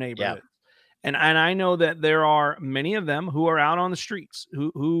through their neighborhood. And I know that there are many of them who are out on the streets,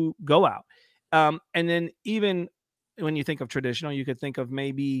 who go out. And then even when you think of traditional, you could think of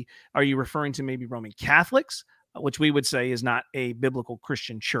are you referring to maybe Roman Catholics, which we would say is not a biblical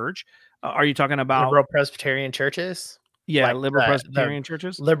Christian church? Are you talking about liberal Presbyterian churches? Yeah, like liberal Presbyterian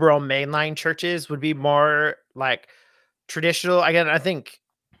churches. Liberal mainline churches would be more like traditional. Again, I think,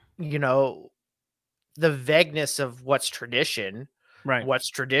 the vagueness of what's tradition, right? What's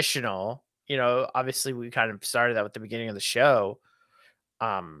traditional. Obviously we kind of started that at the beginning of the show.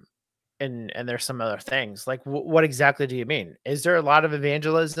 And there's some other things like, what exactly do you mean? Is there a lot of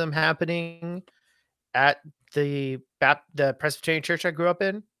evangelism happening at the Presbyterian church I grew up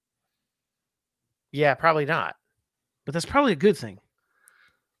in? Yeah, probably not. But that's probably a good thing.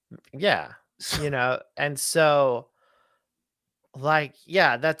 Yeah. And so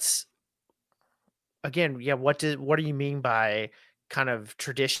that's again, what do you mean by kind of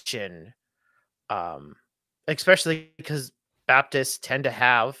tradition? Especially because Baptists tend to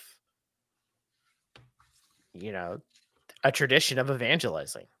have, a tradition of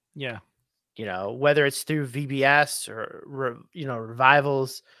evangelizing. Yeah. Whether it's through VBS or,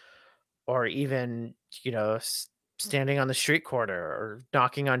 revivals, or even, standing on the street corner or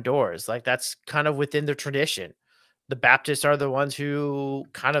knocking on doors. Like, that's kind of within the tradition. The Baptists are the ones who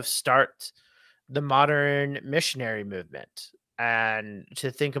kind of start the modern missionary movement, and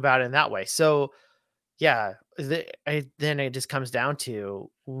to think about it in that way. So then it just comes down to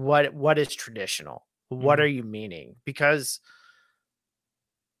what is traditional? What are you meaning? Because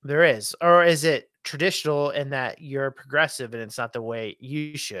there is, or is it traditional in that you're progressive and it's not the way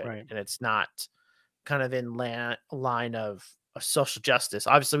you should, right, and it's not kind of in line of social justice?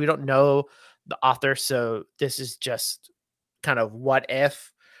 Obviously, we don't know the author, so this is just kind of what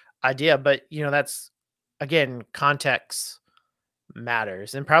if idea. But that's, again, context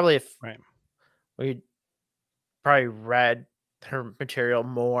matters, and probably if we probably read her material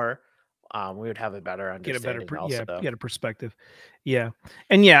more, we would have a better understanding. Get a perspective. Yeah.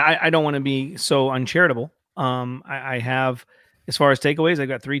 And I don't want to be so uncharitable. I have, as far as takeaways, I've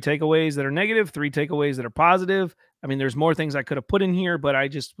got 3 takeaways that are negative, 3 takeaways that are positive. I mean, there's more things I could have put in here, but I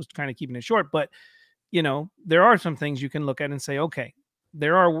just was kind of keeping it short. But, there are some things you can look at and say, okay,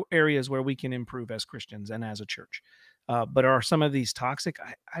 there are areas where we can improve as Christians and as a church. But are some of these toxic?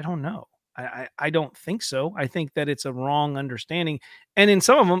 I don't know. I don't think so. I think that it's a wrong understanding. And in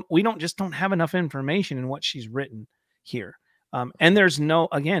some of them, we don't have enough information in what she's written here. And there's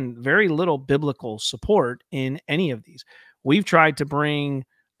very little biblical support in any of these. We've tried to bring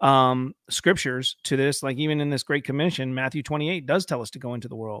scriptures to this, like even in this Great Commission, Matthew 28 does tell us to go into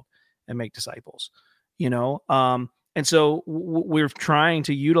the world and make disciples, and so we're trying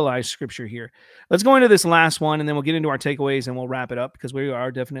to utilize scripture here. Let's go into this last one, and then we'll get into our takeaways and we'll wrap it up because we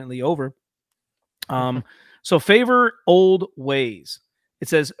are definitely over. So favor old ways. It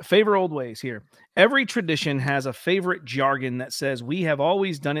says, favor old ways here. Every tradition has a favorite jargon that says, we have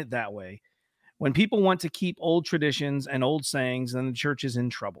always done it that way. When people want to keep old traditions and old sayings, then the church is in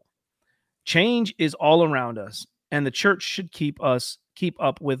trouble. Change is all around us, and the church should keep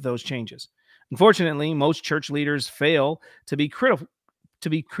up with those changes. Unfortunately, most church leaders fail to be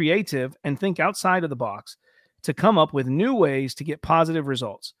creative and think outside of the box to come up with new ways to get positive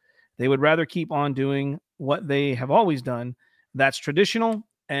results. They would rather keep on doing what they have always done. That's traditional,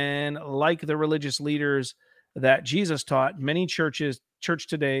 and like the religious leaders that Jesus taught, many church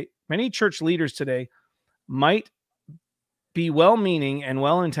leaders today might be well-meaning and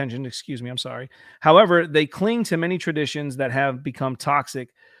well-intentioned, However, they cling to many traditions that have become toxic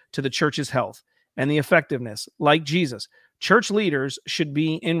to the church's health and the effectiveness. Like Jesus, church leaders should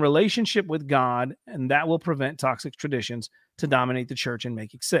be in relationship with God, and that will prevent toxic traditions to dominate the church and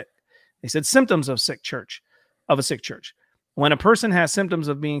make it sick. They said symptoms of sick church. of a sick church. When a person has symptoms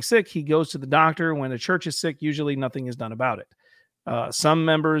of being sick, he goes to the doctor. When the church is sick, usually nothing is done about it. Some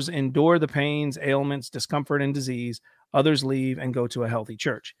members endure the pains, ailments, discomfort, and disease. Others leave and go to a healthy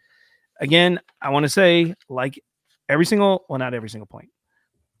church. Again, I want to say, like not every single point,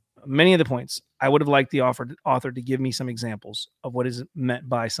 many of the points, I would have liked the author to give me some examples of what is meant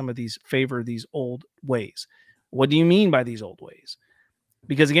by some of these old ways. What do you mean by these old ways?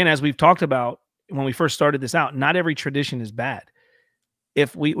 Because again, as we've talked about when we first started this out, not every tradition is bad.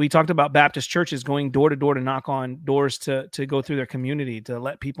 If we talked about Baptist churches going door to door to knock on doors to go through their community, to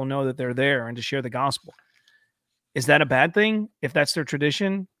let people know that they're there and to share the gospel. Is that a bad thing? If that's their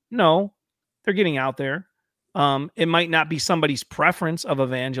tradition? No, they're getting out there. It might not be somebody's preference of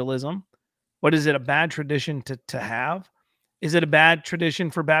evangelism. What is it a bad tradition to have? Is it a bad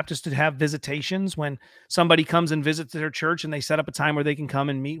tradition for Baptists to have visitations when somebody comes and visits their church and they set up a time where they can come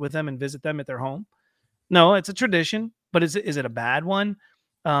and meet with them and visit them at their home? No, it's a tradition, but is it a bad one?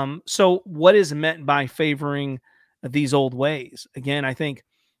 So what is meant by favoring these old ways? Again, I think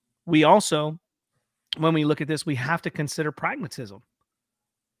we also, when we look at this, we have to consider pragmatism.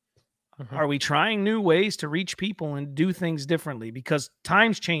 Mm-hmm. Are we trying new ways to reach people and do things differently? Because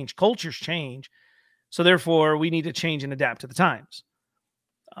times change, cultures change. So therefore, we need to change and adapt to the times.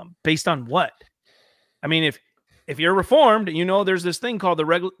 Based on what? I mean, if you're Reformed, you know there's this thing called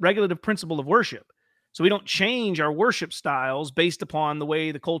the regulative principle of worship. So we don't change our worship styles based upon the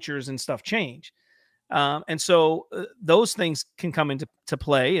way the cultures and stuff change. And so those things can come into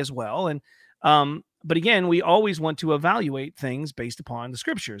play as well. And but again, we always want to evaluate things based upon the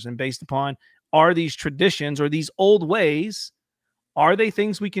scriptures and based upon, are these traditions or these old ways, are they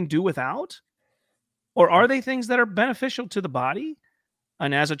things we can do without? Or are they things that are beneficial to the body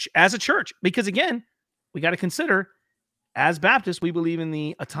and as a church? Because again, we got to consider, as Baptists, we believe in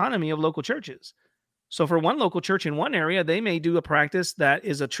the autonomy of local churches. So for one local church in one area, they may do a practice that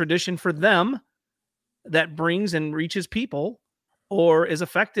is a tradition for them that brings and reaches people or is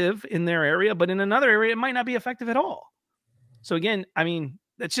effective in their area, but in another area, it might not be effective at all. So again, I mean,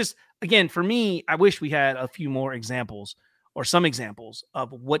 that's just, again, for me, I wish we had a few more examples or some examples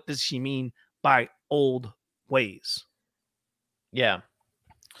of what does she mean by old ways. Yeah.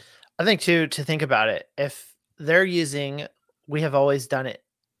 I think too, to think about it, if they're using, we have always done it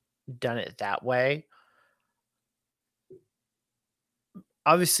that way.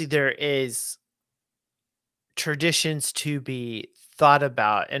 Obviously there is traditions to be thought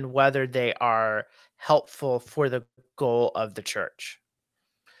about and whether they are helpful for the goal of the church.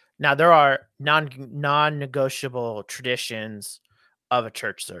 Now there are non-negotiable traditions of a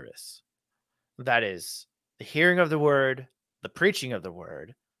church service. That is the hearing of the word, the preaching of the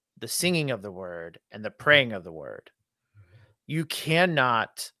word, the singing of the word, and the praying of the word. You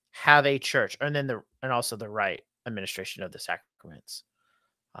cannot have a church, and also the right administration of the sacraments,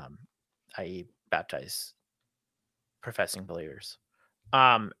 i.e., baptize professing believers.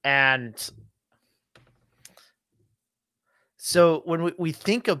 And so when we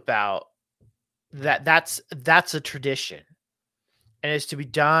think about that, that's a tradition, and it's to be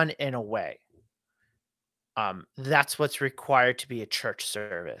done in a way. That's what's required to be a church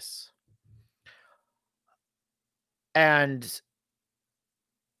service. And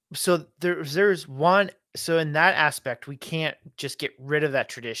so there's one, so in that aspect, we can't just get rid of that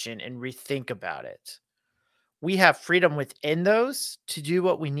tradition and rethink about it. We have freedom within those to do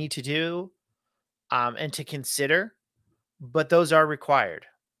what we need to do, and to consider, but those are required.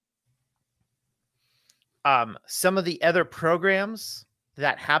 Some of the other programs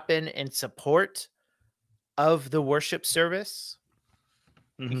that happen in support of the worship service,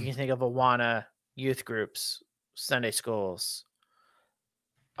 you can think of Awana, youth groups, Sunday schools.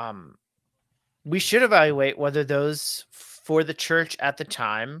 We should evaluate whether those for the church at the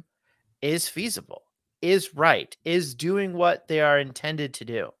time is feasible, is right, is doing what they are intended to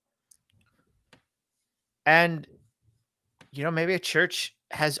do. And, maybe a church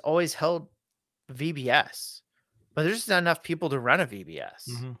has always held VBS, but there's not enough people to run a VBS.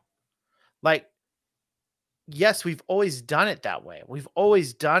 Mm-hmm. Like, yes, we've always done it that way. We've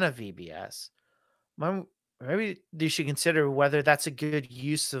always done a VBS. Maybe you should consider whether that's a good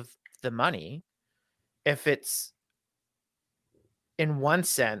use of the money. If it's, in one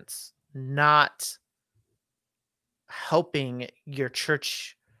sense, not helping your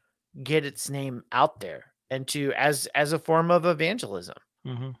church get its name out there and to as a form of evangelism.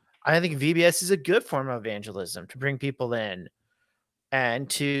 Mm-hmm. I think VBS is a good form of evangelism to bring people in and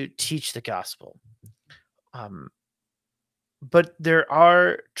to teach the gospel. But there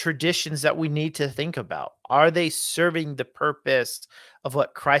are traditions that we need to think about. Are they serving the purpose of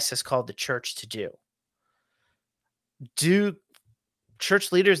what Christ has called the church to do? Do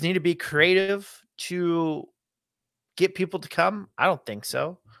church leaders need to be creative to get people to come? I don't think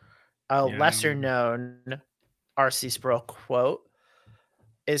so. A lesser known R.C. Sproul quote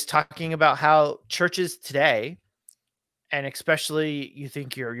is talking about how churches today, and especially you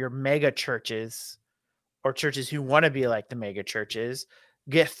think your mega churches or churches who want to be like the mega churches,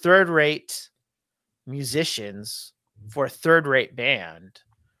 get third-rate musicians for a third-rate band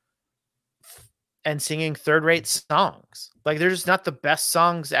and singing third-rate songs. Like, they're just not the best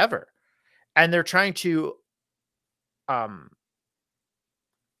songs ever. And they're trying to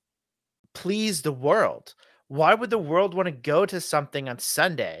please the world. Why would the world want to go to something on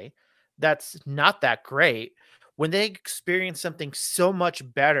Sunday that's not that great when they experience something so much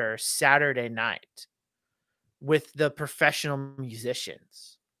better Saturday night with the professional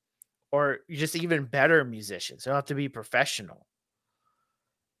musicians, or just even better musicians? They don't have to be professional.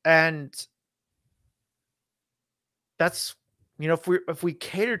 And that's, if we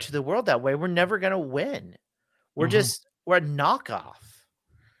cater to the world that way, we're never going to win. We're a knockoff.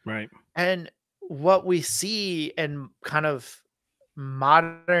 Right. And what we see in kind of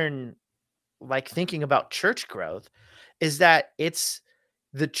modern, like, thinking about church growth is that it's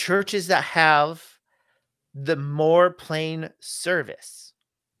the churches that have the more plain service,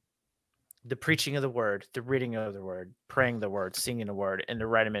 the preaching of the word, the reading of the word, praying the word, singing the word, and the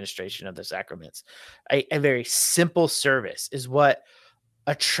right administration of the sacraments. A very simple service is what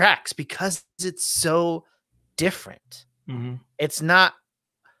attracts, because it's so different. It's not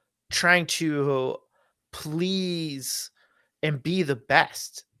trying to please and be the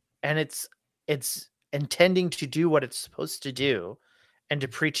best, and it's intending to do what it's supposed to do and to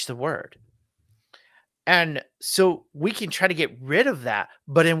preach the word. And so we can try to get rid of that,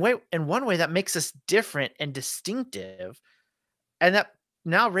 but in one way that makes us different and distinctive, and that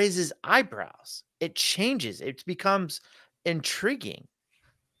now raises eyebrows. It changes, it becomes intriguing.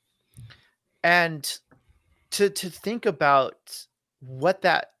 And to think about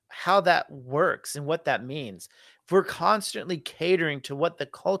how that works and what that means. If we're constantly catering to what the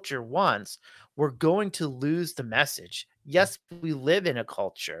culture wants, we're going to lose the message. Yes, we live in a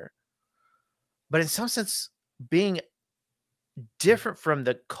culture, but in some sense, being different from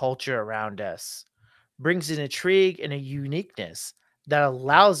the culture around us brings an intrigue and a uniqueness that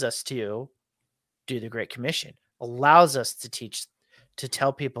allows us to do the Great Commission, allows us to teach, to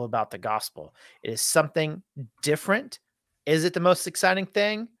tell people about the gospel. It is something different. Is it the most exciting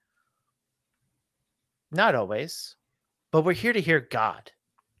thing? Not always, but we're here to hear God,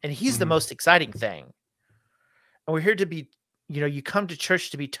 and he's the most exciting thing. And we're here to be, you come to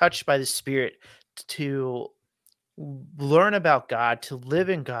church to be touched by the Spirit, to learn about God, to live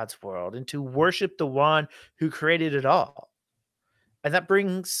in God's world, and to worship the one who created it all. And that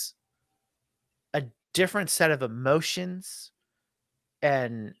brings a different set of emotions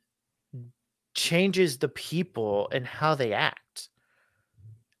and changes the people and how they act.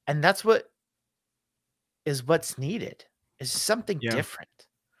 And that's what's needed, is something different.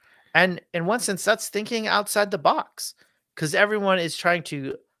 And in one sense, that's thinking outside the box, because everyone is trying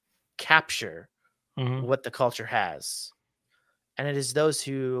to capture what the culture has. And it is those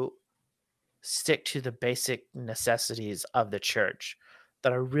who stick to the basic necessities of the church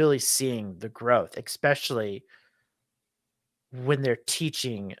that are really seeing the growth, especially when they're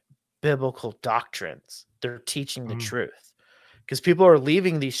teaching biblical doctrines. They're teaching the truth, because people are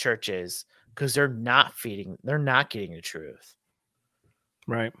leaving these churches because they're not getting the truth.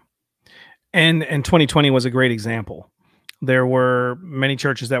 Right. And 2020 was a great example. There were many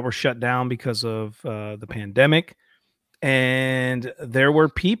churches that were shut down because of the pandemic. And there were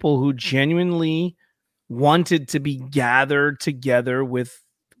people who genuinely wanted to be gathered together with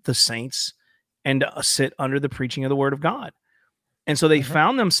the saints and sit under the preaching of the word of God. And so they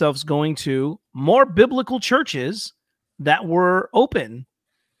found themselves going to more biblical churches that were open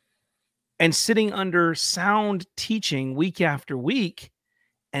and sitting under sound teaching week after week,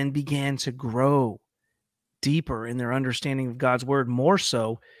 and began to grow deeper in their understanding of God's word, more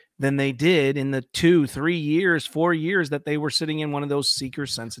so than they did in the 2, 3 years, 4 years that they were sitting in one of those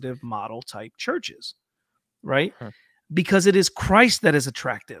seeker-sensitive model type churches, right? Because it is Christ that is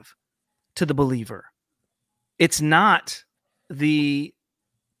attractive to the believer. It's not the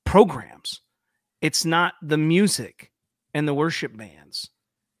programs. It's not the music and the worship bands.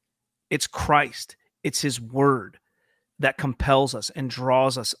 It's Christ. It's his word that compels us and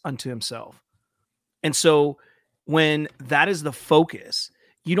draws us unto himself. And so when that is the focus,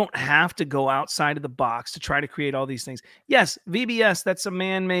 you don't have to go outside of the box to try to create all these things. Yes, VBS, that's a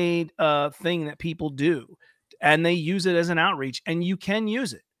man-made thing that people do, and they use it as an outreach, and you can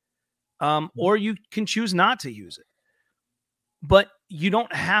use it, or you can choose not to use it. but you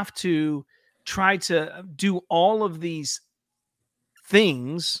don't have to try to do all of these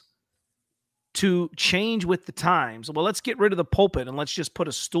things to change with the times. Well, let's get rid of the pulpit and let's just put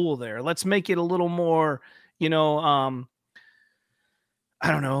a stool there. Let's make it a little more, I don't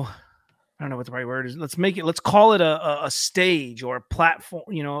know what the right word is. Let's call it a stage or a platform,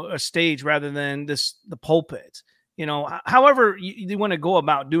 a stage rather than the pulpit. However you want to go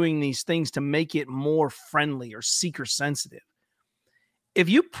about doing these things to make it more friendly or seeker sensitive. If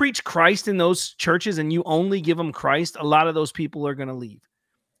you preach Christ in those churches and you only give them Christ, a lot of those people are going to leave.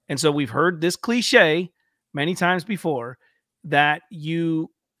 And so we've heard this cliche many times before that you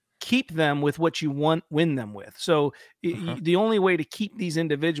keep them with what you win them with. So the only way to keep these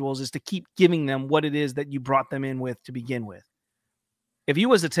individuals is to keep giving them what it is that you brought them in with to begin with. If you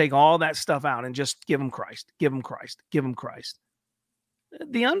was to take all that stuff out and just give them Christ, give them Christ, give them Christ,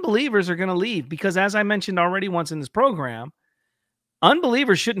 the unbelievers are going to leave because, as I mentioned already once in this program,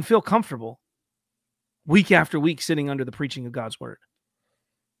 unbelievers shouldn't feel comfortable week after week sitting under the preaching of God's word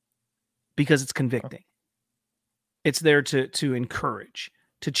because it's convicting. It's there to encourage,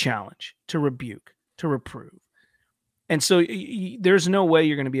 to challenge, to rebuke, to reprove. And so there's no way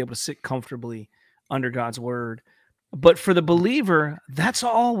you're going to be able to sit comfortably under God's word. But for the believer, that's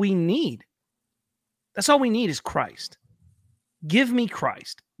all we need. That's all we need is Christ. Give me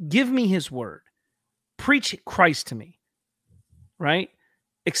Christ. Give me his word. Preach Christ to me, right?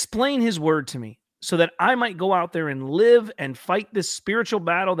 Explain his word to me so that I might go out there and live and fight this spiritual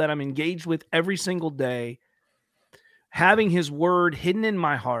battle that I'm engaged with every single day, having his word hidden in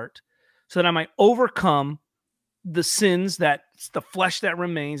my heart so that I might overcome the sins, that the flesh that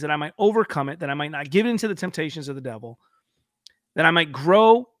remains, that I might overcome it, that I might not give in to the temptations of the devil, that I might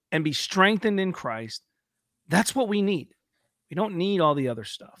grow and be strengthened in Christ. That's what we need. We don't need all the other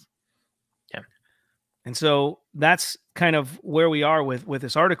stuff. Yeah. And so that's kind of where we are with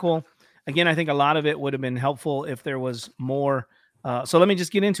this article. Again, I think a lot of it would have been helpful if there was more. So let me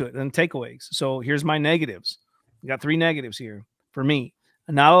just get into it and takeaways. So here's my negatives. We got 3 negatives here for me.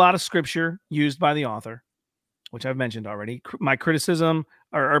 Not a lot of scripture used by the author, which I've mentioned already. My criticism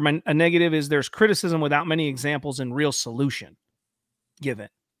a negative is there's criticism without many examples and real solution given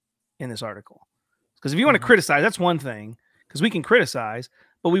in this article. Because if you want to criticize, that's one thing, because we can criticize,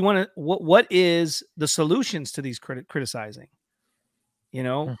 but we want to, what is the solutions to these criticizing,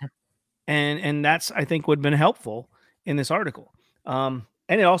 and that's, I think, would have been helpful in this article. And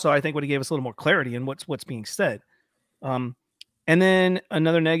it also, I think, would have gave us a little more clarity in what's being said. And then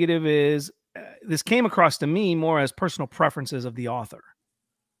another negative is, this came across to me more as personal preferences of the author.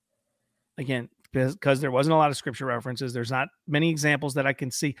 Again, because there wasn't a lot of scripture references. There's not many examples that I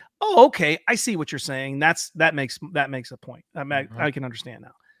can see. Oh, okay, I see what you're saying. That makes a point. I can understand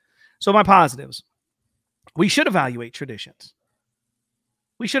now. So my positives: we should evaluate traditions.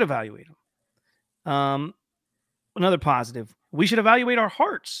 We should evaluate them. Another positive: we should evaluate our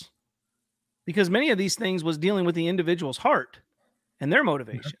hearts, because many of these things was dealing with the individual's heart and their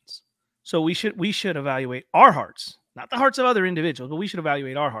motivations. So we should evaluate our hearts, not the hearts of other individuals, but we should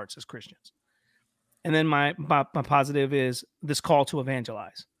evaluate our hearts as Christians. And then my positive is this call to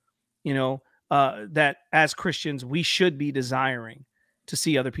evangelize. That as Christians, we should be desiring to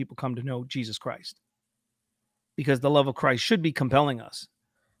see other people come to know Jesus Christ, because the love of Christ should be compelling us.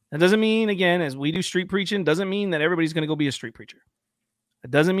 That doesn't mean, again, as we do street preaching, doesn't mean that everybody's going to go be a street preacher. It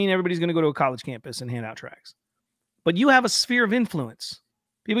doesn't mean everybody's going to go to a college campus and hand out tracts. But you have a sphere of influence.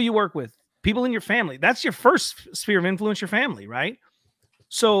 People you work with, people in your family. That's your first sphere of influence, your family, right?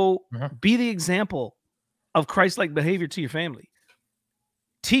 So be the example of Christ-like behavior to your family.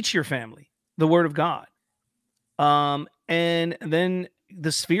 Teach your family the word of God. And then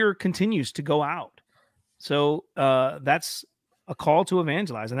the sphere continues to go out. So that's a call to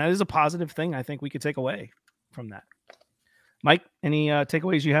evangelize. And that is a positive thing I think we could take away from that. Mike, any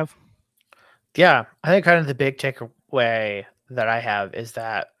takeaways you have? Yeah, I think kind of the big takeaway that I have is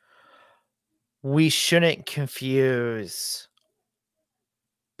that we shouldn't confuse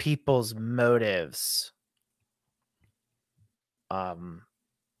people's motives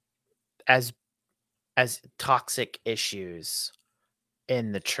as toxic issues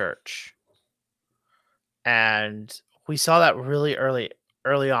in the church. And we saw that really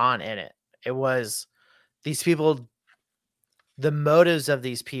early on in it. It was these people, the motives of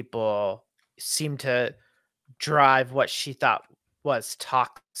these people seemed to drive what she thought was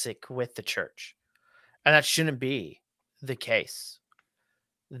toxic with the church. And that shouldn't be the case.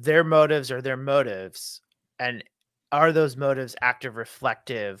 Their motives are their motives. And are those motives active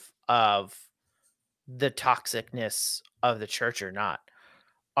reflective of the toxicness of the church or not?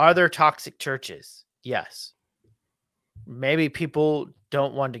 Are there toxic churches? Yes. maybe people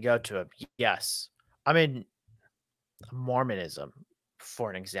don't want to go to them. Yes. I mean, Mormonism, for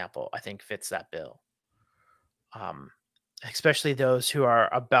an example, I think fits that bill. Especially those who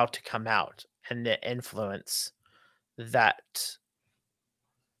are about to come out and the influence that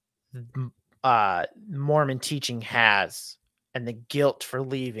Mormon teaching has and the guilt for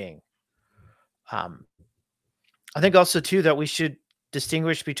leaving. I think also too that we should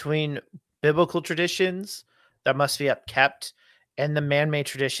distinguish between biblical traditions that must be upkept and the man-made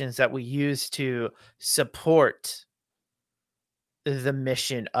traditions that we use to support the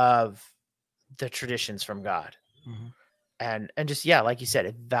mission of the traditions from God. And just, yeah, like you said,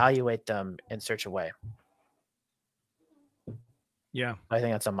 evaluate them in such a way. Yeah. I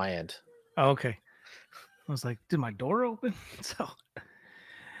think that's on my end. Oh, okay. I was like, did my door open? So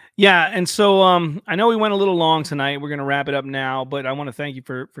yeah, and so I know we went a little long tonight. We're going to wrap it up now, but I want to thank you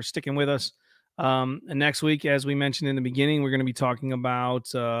for sticking with us. And next week, as we mentioned in the beginning, we're going to be talking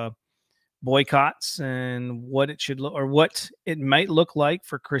about boycotts and what it should look, or what it might look like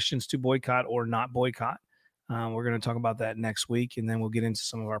for Christians to boycott or not boycott. We're going to talk about that next week, and then we'll get into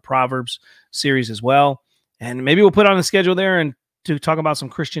some of our Proverbs series as well. And maybe we'll put on the schedule there and to talk about some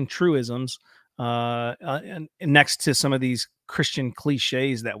Christian truisms and next to some of these Christian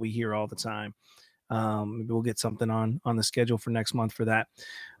cliches that we hear all the time. Maybe we'll get something on the schedule for next month for that.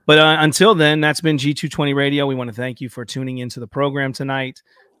 But until then, that's been G220 Radio. We want to thank you for tuning into the program tonight.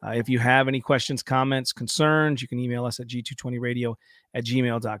 If you have any questions, comments, concerns, you can email us at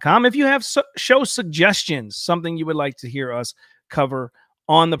g220radio@gmail.com. If you have show suggestions, something you would like to hear us cover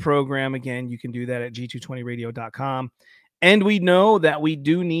on the program, again, you can do that at g220radio.com. And we know that we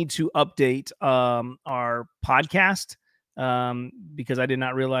do need to update our podcast because I did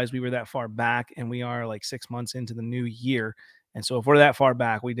not realize we were that far back, and we are like 6 months into the new year. And so if we're that far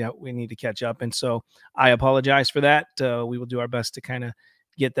back, we need to catch up. And so I apologize for that. We will do our best to kind of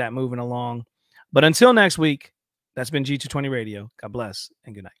get that moving along. But until next week, that's been G220 Radio. God bless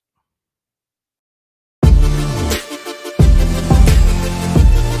and good night.